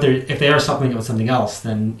depends on if they are supplementing it with something else,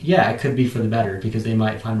 then yeah, it could be for the better because they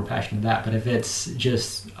might find more passion in that. But if it's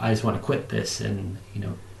just, I just want to quit this and,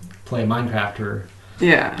 play Minecraft or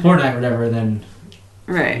Yeah, Fortnite or whatever, then,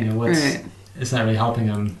 right, right. it's not really helping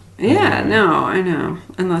them. Yeah, no, I know.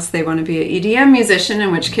 Unless they want to be an EDM musician,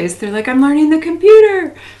 in which case they're like, I'm learning the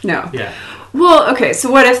computer. No. Yeah. Well, okay,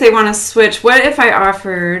 so what if they want to switch? What if I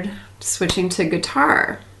offered switching to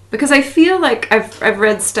guitar? Because I feel like I've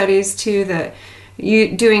read studies too that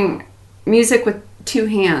you doing music with 2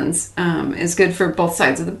 hands is good for both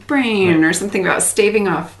sides of the brain, or something about staving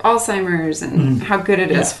off Alzheimer's and how good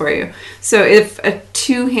it is for you. So if a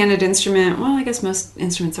 2-handed instrument, well, I guess most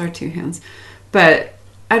instruments are 2 hands, but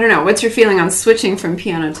I don't know. What's your feeling on switching from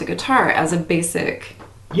piano to guitar as a basic?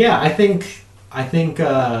 Yeah, I think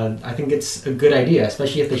it's a good idea,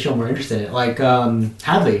 especially if they show more interest in it. Like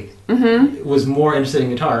Hadley was more interested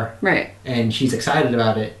in guitar, Right. and she's excited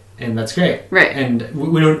about it, and that's great. Right. And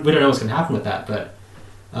we don't know what's going to happen with that, but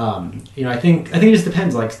I think it just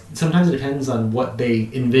depends. Like sometimes it depends on what they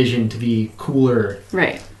envision to be cooler,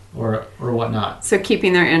 Right. or whatnot. So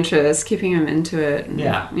keeping their interest, keeping them into it. And,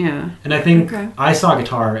 Yeah. Yeah. And I think Okay. I saw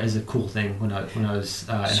guitar as a cool thing when I was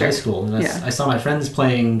in Sure. high school, and Yeah. I saw my friends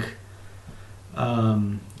playing.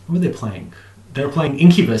 What were they playing? They were playing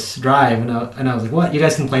Incubus Drive, and I was like, "What? You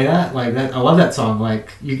guys can play that? Like that? I love that song.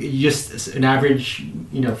 Like you just an average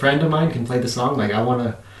friend of mine can play the song. Like I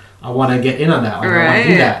want I want to get in on that. I want to Right.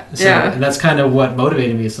 do that. So, Yeah. and that's kind of what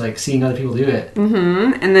motivated me. It's like seeing other people do it.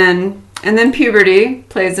 And then puberty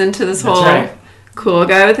plays into this That's whole right. cool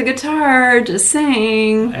guy with a guitar just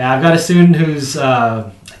saying. I've got a student who's,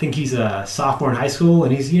 I think he's a sophomore in high school,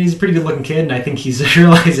 and he's a pretty good looking kid, and I think he's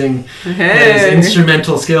realizing that his Hey.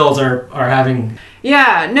 instrumental skills are having.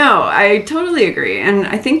 Yeah, no, I totally agree. And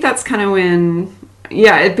I think that's kind of when,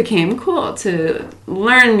 it became cool to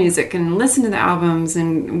learn music and listen to the albums.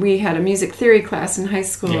 And we had a music theory class in high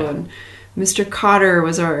school, Yeah. and Mr. Cotter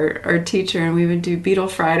was our teacher, and we would do Beatle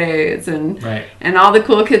Fridays, and Right. and all the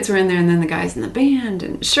cool kids were in there, and then the guys in the band,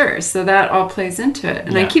 and sure, so that all plays into it.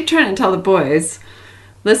 And I Yeah. keep trying to tell the boys,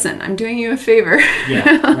 listen, I'm doing you a favor.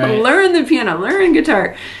 Yeah, right. Learn the piano, learn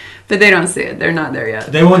guitar. But they don't see it. They're not there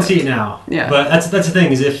yet. They won't see it now. Yeah. But that's the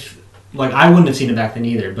thing is if, like, I wouldn't have seen it back then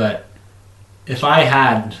either, but if I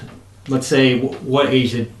had, let's say, what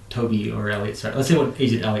age did Toby or Elliot start? Let's say what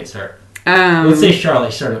age did Elliot start? Let's say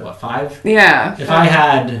Charlotte started at, what, 5? Yeah. If I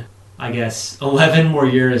had, I guess, 11 more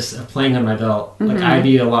years of playing on my belt, like, I'd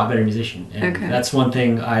be a lot better musician. And Okay. that's one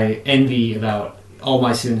thing I envy about all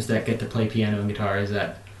my students that get to play piano and guitar is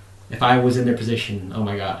that if I was in their position, oh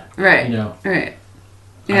my God. Right. You know, Right.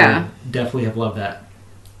 I Yeah. would definitely have loved that.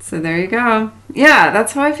 So there you go. Yeah,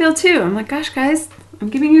 that's how I feel too. I'm like, gosh, guys, I'm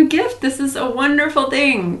giving you a gift. This is a wonderful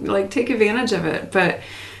thing. Like, take advantage of it. But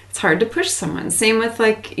it's hard to push someone. Same with,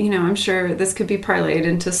 like, I'm sure this could be parlayed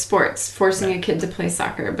into sports, forcing a kid to play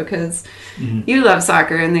soccer because you love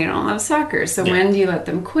soccer and they don't love soccer. So Yeah. when do you let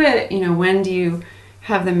them quit? When do you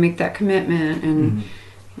have them make that commitment? And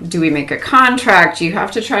do we make a contract? You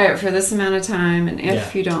have to try it for this amount of time. And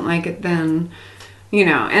if you don't like it, then...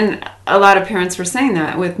 and a lot of parents were saying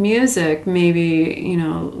that with music, maybe,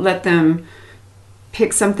 let them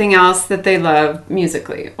pick something else that they love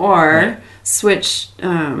musically or switch.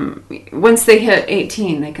 Once they hit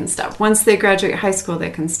 18, they can stop. Once they graduate high school, they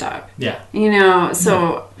can stop. Yeah.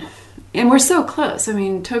 So, and we're so close. I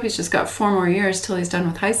mean, Toby's just got 4 more years till he's done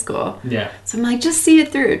with high school. Yeah. So I'm like, just see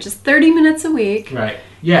it through. Just 30 minutes a week. Right.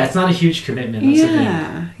 Yeah, it's not a huge commitment. That's the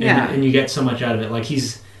thing. Yeah. And you get so much out of it. Like,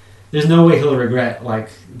 there's no way he'll regret, like,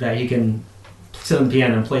 that he can sit on the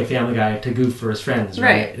piano and play Family Guy to goof for his friends,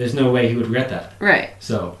 right? Right. There's no way he would regret that. Right.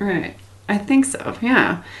 So. Right. I think so,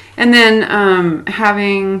 yeah. And then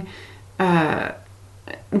having the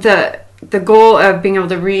goal of being able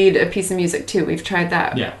to read a piece of music too. We've tried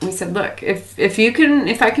that. Yeah. We said, look,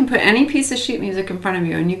 if I can put any piece of sheet music in front of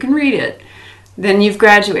you and you can read it, then you've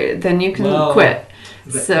graduated. Then you can quit.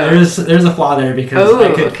 So There's a flaw there because Oh,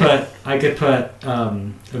 I could put a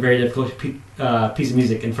very difficult piece of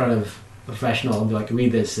music in front of a professional and be like,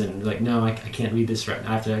 read this, and be like, no, I can't read this right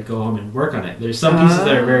now. I have to go home and work on it. There's some pieces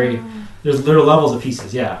that are there are levels of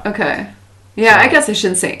pieces, yeah. Okay. Yeah, So- I guess I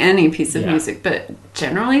shouldn't say any piece of Yeah. music, but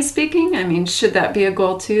generally speaking, I mean, should that be a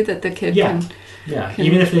goal too, that the kid Yeah. can... Yeah,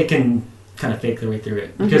 even if they can kind of fake their way through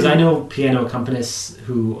it. Because I know piano accompanists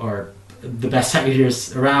who are the best sight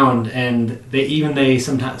readers around, and they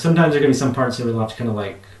sometimes there are going to be some parts where they'll have to kind of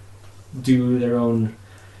like do their own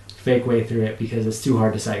fake way through it because it's too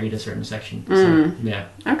hard to sight read a certain section. So, yeah.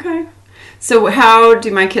 Okay. So how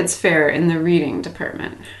do my kids fare in the reading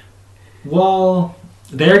department? Well,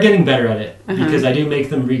 they're getting better at it because I do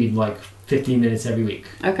make them read like 15 minutes every week.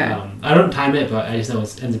 Okay. I don't time it, but I just know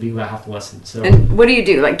it ends up being about half the lesson. So. And what do you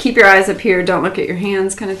do? Like, keep your eyes up here, don't look at your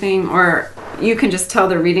hands kind of thing? Or you can just tell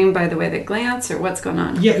they're reading by the way they glance, or what's going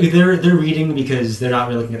on? Yeah, they're reading because they're not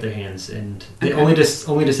really looking at their hands, and they only to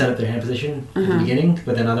set up their hand position at the beginning,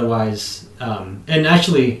 but then otherwise, and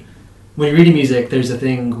actually, when you're reading music, there's a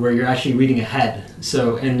thing where you're actually reading ahead.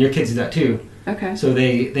 So, and your kids do that too. Okay. So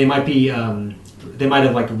they might be they might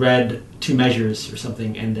have like read 2 measures or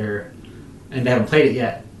something, and they haven't played it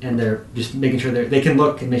yet, and they're just making sure they can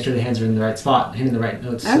look and make sure their hands are in the right spot, hitting the right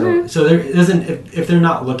notes. Okay. So there isn't if they're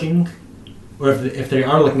not looking. Or if they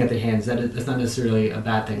are looking at their hands, that's not necessarily a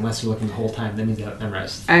bad thing. Unless you're looking the whole time, that means they have it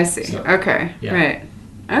memorized. I see. So, Okay. yeah. Right.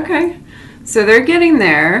 Okay. So they're getting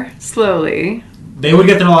there slowly. They would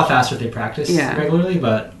get there a lot faster if they practice Yeah. regularly,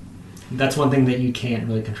 but that's one thing that you can't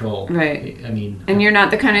really control. Right. I mean... And you're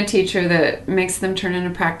not the kind of teacher that makes them turn in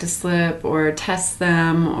a practice slip or tests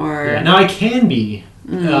them or... Yeah, now I can be.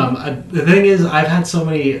 The thing is, I've had so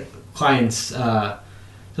many clients, they're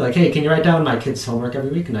like, hey, can you write down my kid's homework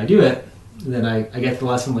every week? And I do it. And then I get to the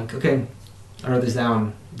lesson, like, okay, I wrote this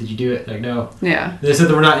down. Did you do it? Like, no. Yeah. They said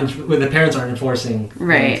that we're not, when the parents aren't enforcing them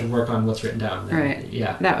Right. to work on what's written down. Then, Right.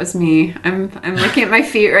 Yeah. That was me. I'm looking at my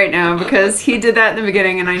feet right now because he did that in the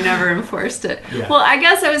beginning and I never enforced it. Yeah. Well, I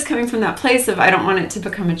guess I was coming from that place of I don't want it to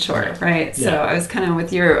become a chore, right? So Yeah. I was kind of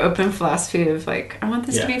with your open philosophy of like, I want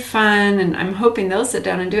this to Yeah. be fun and I'm hoping they'll sit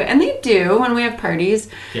down and do it. And they do when we have parties.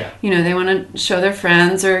 Yeah. You know, they want to show their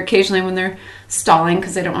friends or occasionally when they're stalling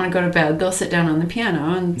because they don't want to go to bed, they'll sit down on the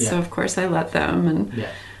piano. And so, Yeah. of course, I let them. And Yeah.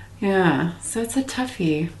 yeah, so it's a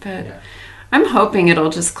toughie, but Yeah. I'm hoping it'll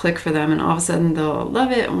just click for them and all of a sudden they'll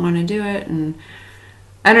love it and want to do it. And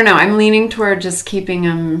I don't know, I'm leaning toward just keeping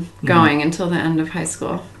them going until the end of high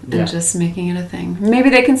school and Yeah. just making it a thing. Maybe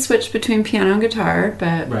they can switch between piano and guitar,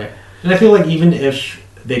 but Right. And I feel like even if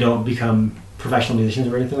they don't become professional musicians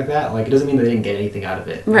or anything like that, like it doesn't mean that they didn't get anything out of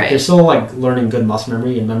it. Like, Right. they're still like learning good muscle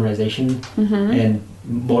memory and memorization and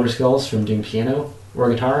motor skills from doing piano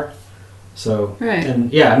or guitar. So, Right.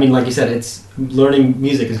 and yeah, I mean, like you said, it's learning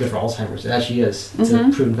music is good for Alzheimer's. It actually is. It's a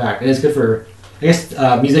proven fact. And it's good for, I guess,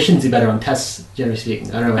 musicians do better on tests, generally speaking.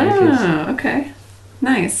 I don't know about your kids. oh, okay.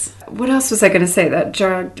 Nice. What else was I going to say that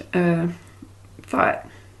jogged thought?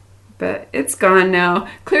 But it's gone now.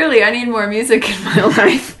 Clearly, I need more music in my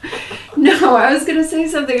life. No, I was going to say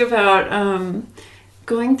something about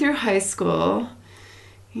going through high school.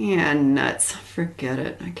 Yeah, nuts. Forget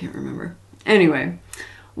it. I can't remember. Anyway,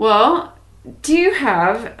 well, do you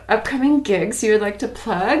have upcoming gigs you would like to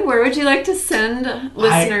plug? Where would you like to send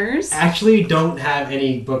listeners? I actually don't have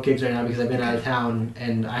any book gigs right now because I've been out of town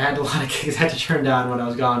and I had a lot of gigs I had to turn down when I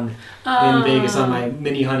was gone in Vegas on my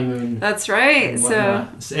mini honeymoon. That's right. and So,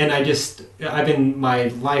 whatnot. And my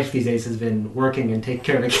life these days has been working and taking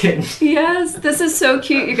care of a kid. yes, this is so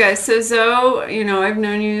cute, you guys. So, Zoe, you know, I've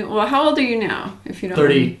known you. Well, how old are you now? If you don't mind?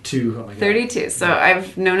 32. Oh my God. 32. So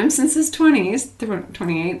I've known him since his 20s,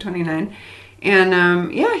 28, 29.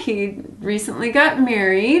 And yeah, he recently got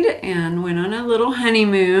married and went on a little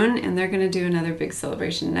honeymoon. And they're going to do another big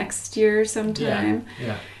celebration next year sometime.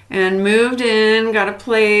 Yeah. And moved in, got a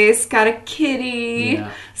place, got a kitty.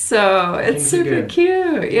 Yeah. So it's Things are super good. cute.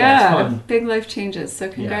 Yeah, it's Yeah. fun. Big life changes. So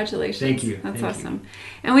congratulations. Thank you. That's Thank you. awesome.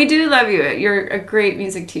 And we do love you. You're a great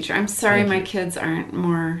music teacher. I'm sorry Thank my you. kids aren't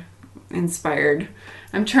more inspired.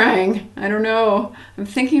 I'm trying. I don't know. I'm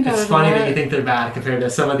thinking about It's it funny a lot. that you think they're bad compared to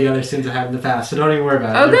some of the other students I've had in the past. So don't even worry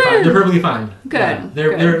about it. Oh, They're fine. good. They're perfectly fine. Good.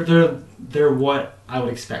 Yeah. They're what I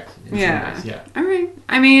would expect. In Yeah. some ways. Yeah. All right.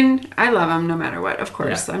 I mean, I love them no matter what, of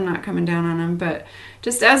course. Yeah. I'm not coming down on them, but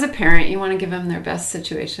just as a parent, you want to give them their best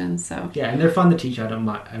situation. So Yeah, and they're fun to teach. I've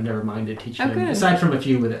never minded teaching Oh, them. good. Aside from a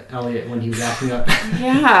few with Elliot when he was acting up.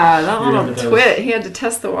 yeah, that little Remember those. twit. He had to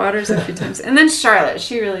test the waters a few times. And then Charlotte,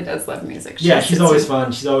 she really does love music. Yeah, she's sits always in-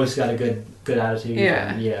 fun. She's always got a good attitude.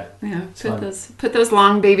 Yeah. And yeah. Yeah, fun. put those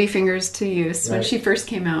long baby fingers to use. When Right. she first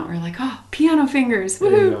came out, we are like, oh, piano fingers. There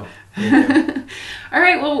you Woohoo! go. There you go. All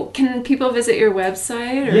right, well, can people visit your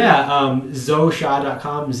website? Or? Yeah,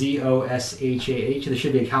 zoshah.com, ZOSHAH. There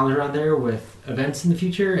should be a calendar on there with events in the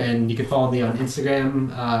future, and you can follow me on Instagram.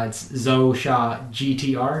 It's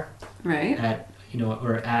ZoShahGTR Right.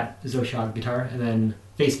 or at Zoshah Guitar, and then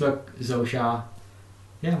Facebook Zoshah.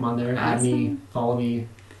 Yeah, I'm on there. Add me, Awesome. follow me.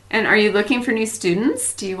 And are you looking for new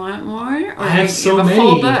students? Do you want more? Or I have you so have a many,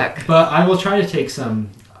 full book? but I will try to take some.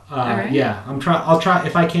 right. Yeah, I'll try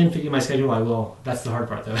if I can fit in my schedule. I will. That's the hard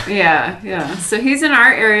part, though. Yeah. So he's in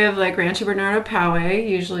our area of like Rancho Bernardo, Poway,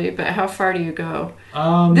 usually. But how far do you go?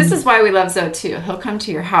 This is why we love Zoe too. He'll come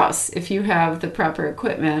to your house if you have the proper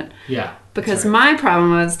equipment. Yeah. Because that's right. my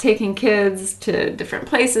problem was taking kids to different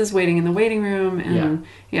places, waiting in the waiting room, and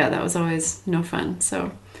yeah, that was always no fun.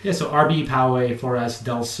 So Yeah, so RB, Poway, Forest,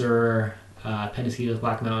 Del Sur, Penasquitos,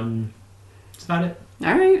 Black Mountain. That's about it.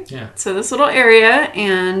 all right. Yeah. So this little area,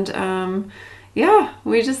 and yeah,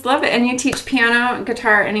 we just love it. And you teach piano,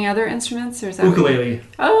 guitar, any other instruments, or is that Ukulele.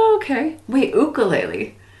 Oh, okay. Wait,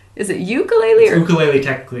 ukulele. Is it ukulele It's or ukulele,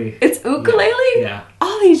 technically. it's ukulele? Yeah.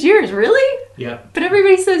 All these years, really? Yep. But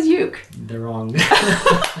everybody says uke. They're wrong.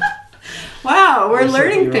 Wow, we're They're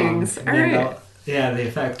learning certainly wrong. things. All And then right. Yeah, the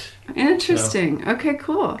effect. Interesting. Okay,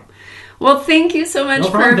 cool. Well, thank you so much No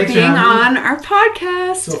problem. for Thanks for being having on our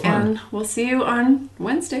podcast. So fun. And we'll see you on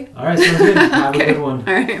Wednesday. All right, sounds good. Have Okay. a good one.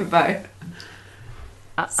 All right, bye.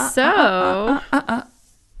 So,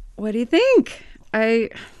 What do you think?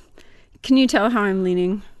 Can you tell how I'm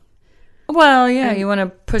leaning? well, yeah, you want to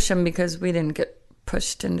push them because we didn't get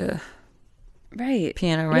pushed into Right.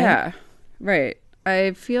 piano, right? Yeah. Right.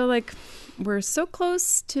 I feel like we're so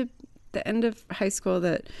close to the end of high school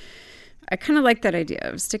that I kind of like that idea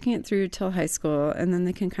of sticking it through till high school, and then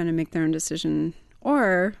they can kind of make their own decision,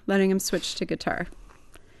 or letting them switch to guitar.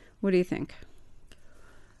 What do you think?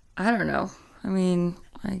 I don't know. I mean,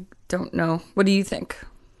 I don't know. What do you think?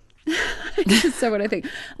 So what I think.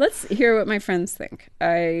 Let's hear what my friends think.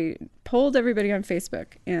 I polled everybody on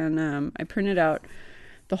Facebook, and I printed out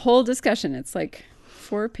the whole discussion. It's like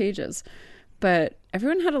 4 pages, but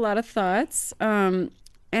everyone had a lot of thoughts. And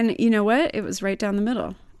you know what? It was right down the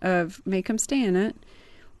middle of make them stay in it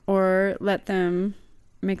or let them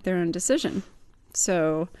make their own decision.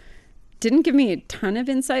 So didn't give me a ton of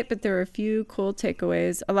insight, but there were a few cool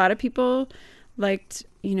takeaways. A lot of people liked,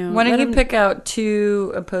 Why don't you pick out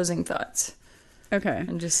 2 opposing thoughts? Okay.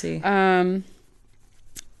 And just see. One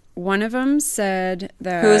of them said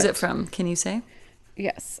that... Who is it from? Can you say?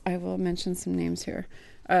 Yes, I will mention some names here.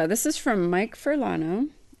 This is from Mike Furlano,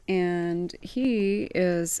 and he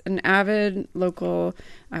is an avid local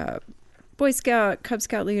Boy Scout, Cub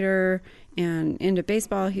Scout leader, and into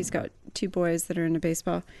baseball. He's got 2 boys that are into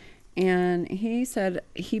baseball. And he said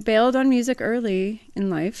he bailed on music early in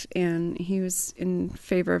life, and he was in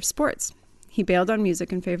favor of sports. He bailed on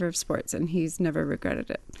music in favor of sports, and he's never regretted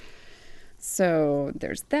it. So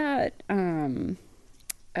there's that.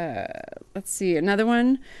 Let's see. Another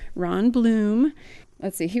one, Ron Bloom.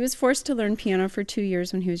 Let's see. He was forced to learn piano for 2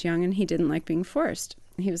 years when he was young, and he didn't like being forced.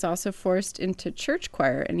 He was also forced into church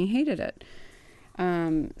choir, and he hated it.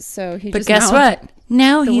 So he. But guess what?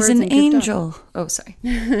 Now he's an angel. Oh, sorry.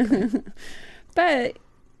 But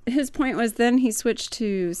his point was then he switched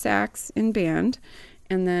to sax in band,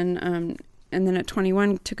 and then at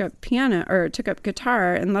 21 took up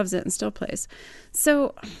guitar and loves it and still plays.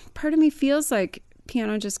 So part of me feels like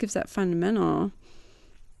piano just gives that fundamental,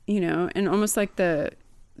 and almost like the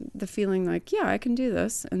feeling like, yeah, I can do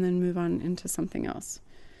this, and then move on into something else.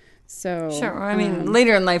 So sure. I mean,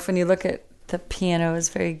 later in life when you look at the piano is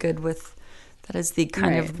very good with that is the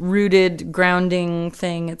kind of rooted grounding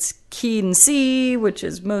thing. It's keyed in C, which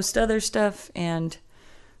is most other stuff, and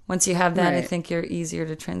once you have that, I think you're easier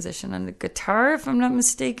to transition on the guitar, if I'm not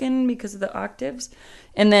mistaken, because of the octaves.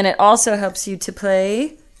 And then it also helps you to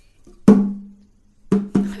play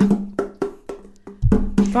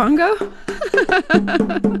bongo.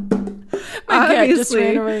 My cat just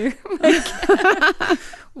ran away.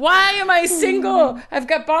 Why am I single? I've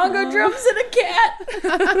got bongo drums and a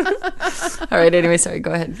cat. All right, anyway, sorry,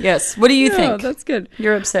 go ahead. Yes, what do you think? That's good.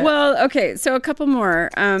 You're upset. Well, okay, so a couple more.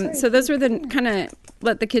 So those were the kind of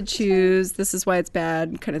let the kid choose, this is why it's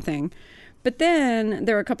bad kind of thing. But then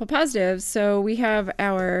there were a couple positives. So we have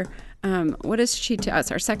our, what is she to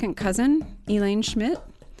us? Our second cousin, Elaine Schmidt,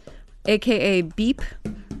 a.k.a. Beep.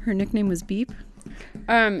 Her nickname was Beep.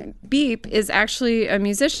 Beep is actually a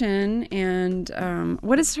musician, and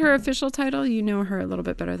what is her official title? You know her a little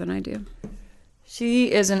bit better than I do.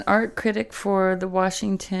 She is an art critic for the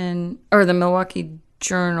Milwaukee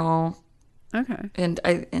Journal. Okay.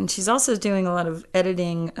 And she's also doing a lot of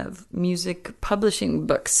editing of music publishing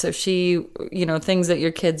books. So she, things that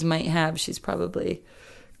your kids might have, she's probably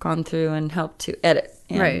gone through and helped to edit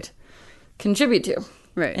and contribute to.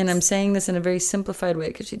 Right. And I'm saying this in a very simplified way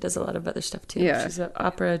because she does a lot of other stuff too. Yeah. She's an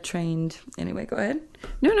opera trained. Anyway, go ahead.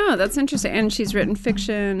 No, that's interesting. And she's written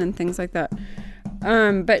fiction and things like that.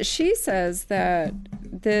 But she says that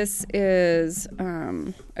this is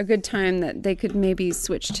a good time that they could maybe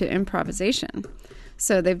switch to improvisation.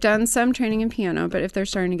 So they've done some training in piano, but if they're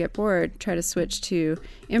starting to get bored, try to switch to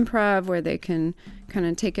improv where they can kind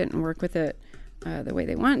of take it and work with it the way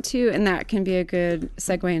they want to. And that can be a good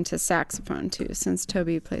segue into saxophone too, since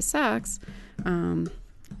Toby plays sax. And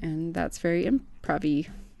that's very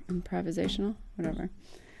improvisational, whatever.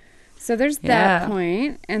 So there's that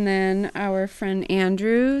point. And then our friend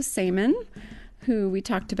Andrew Saman, who we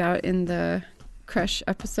talked about in the Crush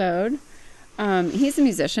episode. He's a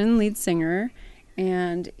musician, lead singer,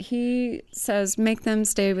 and he says make them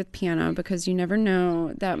stay with piano because you never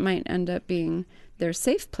know, that might end up being their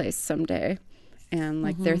safe place someday and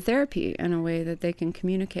like their therapy in a way that they can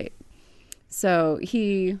communicate. So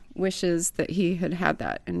he wishes that he had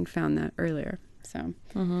that and found that earlier. So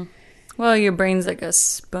Well, your brain's like a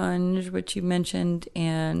sponge, which you mentioned,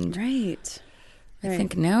 and I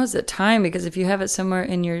think now is the time, because if you have it somewhere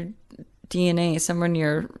in your DNA, somewhere in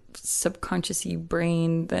your subconscious-y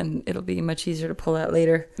brain, then it'll be much easier to pull out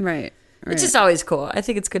later. Right. It's just always cool. I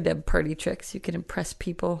think it's good to have party tricks. You can impress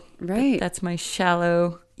people. Right. That's my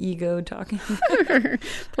shallow ego talking. I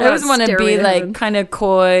always want to be like kind of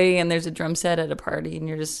coy, and there's a drum set at a party, and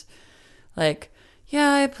you're just like,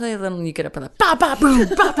 yeah, I play a little, and you get up and like, ba ba boom,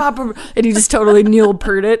 ba ba boom, and you just totally Neil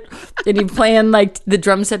Peart it, and you plan like the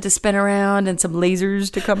drum set to spin around and some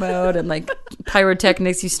lasers to come out and like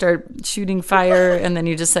pyrotechnics. You start shooting fire, and then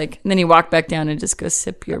you just like, and then you walk back down and just go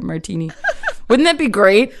sip your martini. Wouldn't that be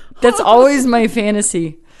great? That's always my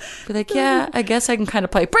fantasy. Be like, yeah, I guess I can kind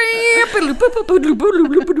of play.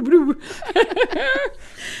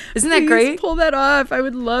 Isn't that Please great? pull that off. I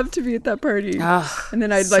would love to be at that party. Ah, And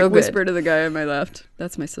then I'd so good. whisper to the guy on my left,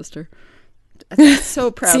 "That's my sister." That's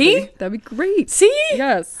so proudly. See? That'd be great. See?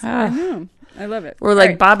 Yes. Ah. I know. I love it. Or like All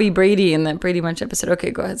right. Bobby Brady in that Brady Bunch episode.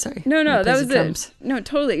 Okay, go ahead. Sorry. No, He that plays was the drums. it. No,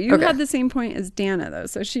 totally. You Okay. had the same point as Dana, though.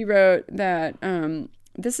 So she wrote that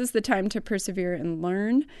this is the time to persevere and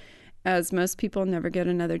learn, as most people never get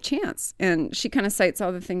another chance. And she kind of cites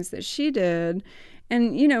all the things that she did.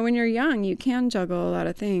 And, you know, when you're young, you can juggle a lot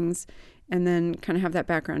of things and then kind of have that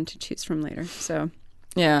background to choose from later. So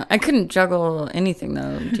Yeah, I couldn't juggle anything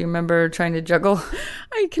though. Do you remember trying to juggle?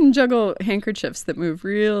 I can juggle handkerchiefs that move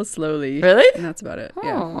real slowly. Really? And that's about it.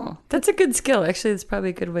 Yeah. Oh, that's a good skill. Actually, it's probably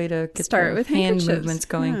a good way to get Start the with hand handkerchiefs. movements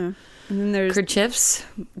going. Yeah. And then there's Kerchiefs.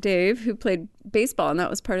 Dave, who played baseball, and that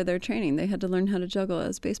was part of their training. They had to learn how to juggle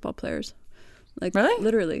as baseball players. Like, Really?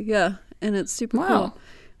 literally, yeah. And it's super Wow. cool.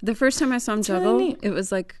 The first time I saw him really juggle, neat. it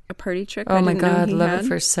was like a party trick. Oh I my didn't know God, he love had. at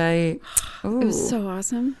first sight. Ooh. It was so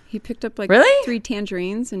awesome. He picked up like Really? 3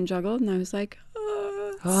 tangerines and juggled, and I was like,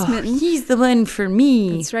 Oh, smitten. he's the one for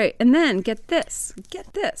me. That's right. And then get this.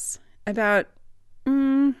 About,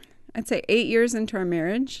 I'd say 8 years into our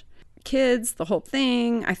marriage, kids, the whole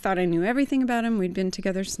thing. I thought I knew everything about him. We'd been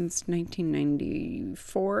together since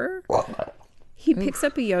 1994. He picks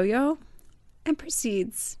up a yo-yo and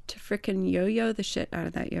proceeds to frickin' yo-yo the shit out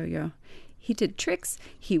of that yo-yo. He did tricks.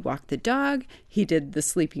 He walked the dog. He did the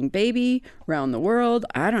sleeping baby around the world.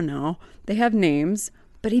 I don't know. They have names,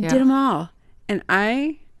 but he Yeah. did them all. And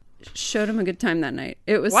I showed him a good time that night.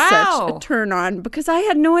 It was Wow. such a turn on because I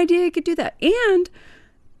had no idea he could do that. And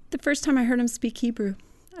the first time I heard him speak Hebrew,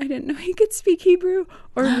 I didn't know he could speak Hebrew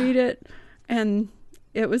or read it. And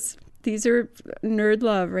these are nerd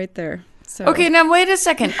love right there. So Okay, now wait a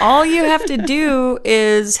second. All you have to do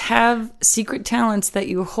is have secret talents that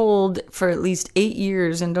you hold for at least 8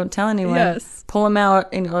 years and don't tell anyone. Yes. Pull them out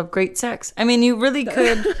and you'll have great sex. I mean, you really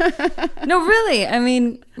could. No, really. I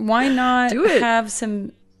mean, why not Do it. have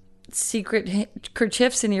some secret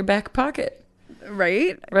kerchiefs in your back pocket?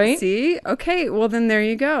 Right? Right? See? Okay. Well, then there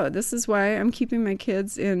you go. This is why I'm keeping my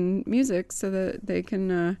kids in music so that they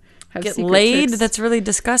can have Get secret laid? tricks. That's really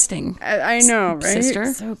disgusting. I know, right? Sister?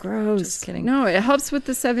 So gross. Just kidding. No, it helps with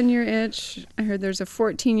the 7-year itch. I heard there's a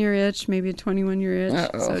 14-year itch, maybe a 21-year itch.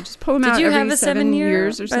 Uh-oh. So just pull them out Did you every have a 7 7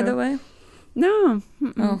 years or so. by the way? No.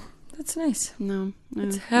 Mm-mm. Oh, that's nice. No.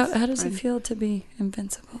 How does it fine. feel to be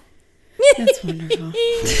invincible? That's wonderful.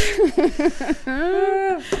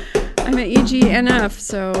 I'm at EGNF,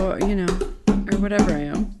 so, you know, or whatever I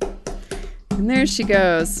am. And there she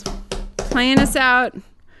goes. Playing us out.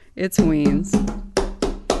 It's Weens.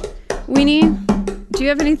 Weenie, do you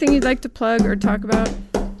have anything you'd like to plug or talk about?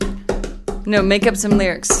 No, make up some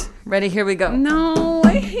lyrics. Ready? Here we go. No,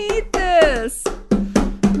 I hate this.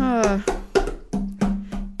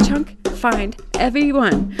 Chunk, find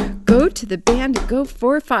everyone. Go to the band, go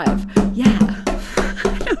 4-5. Yeah.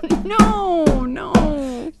 I don't know.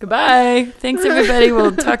 No. Goodbye. Thanks, everybody.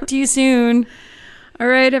 We'll talk to you soon. All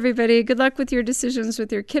right, everybody. Good luck with your decisions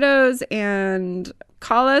with your kiddos, and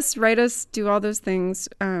call us, write us, do all those things.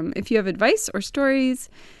 If you have advice or stories,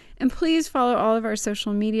 and please follow all of our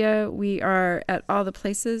social media. We are at all the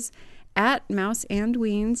places at Mouse and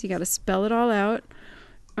Weens. You got to spell it all out.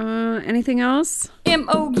 Anything else?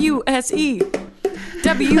 MOUSEWEEN.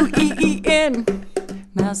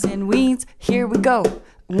 Mouse and Weens. Here we go.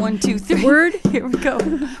 1, 2, 3. Word? Here we go.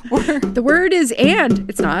 Word. The word is and.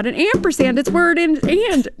 It's not an ampersand. It's word and,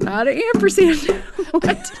 not an ampersand.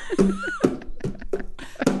 What?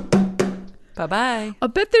 Bye-bye. I'll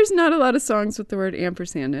bet there's not a lot of songs with the word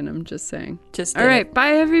ampersand in them, just saying. Just All right.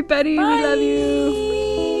 Bye, everybody. We love you.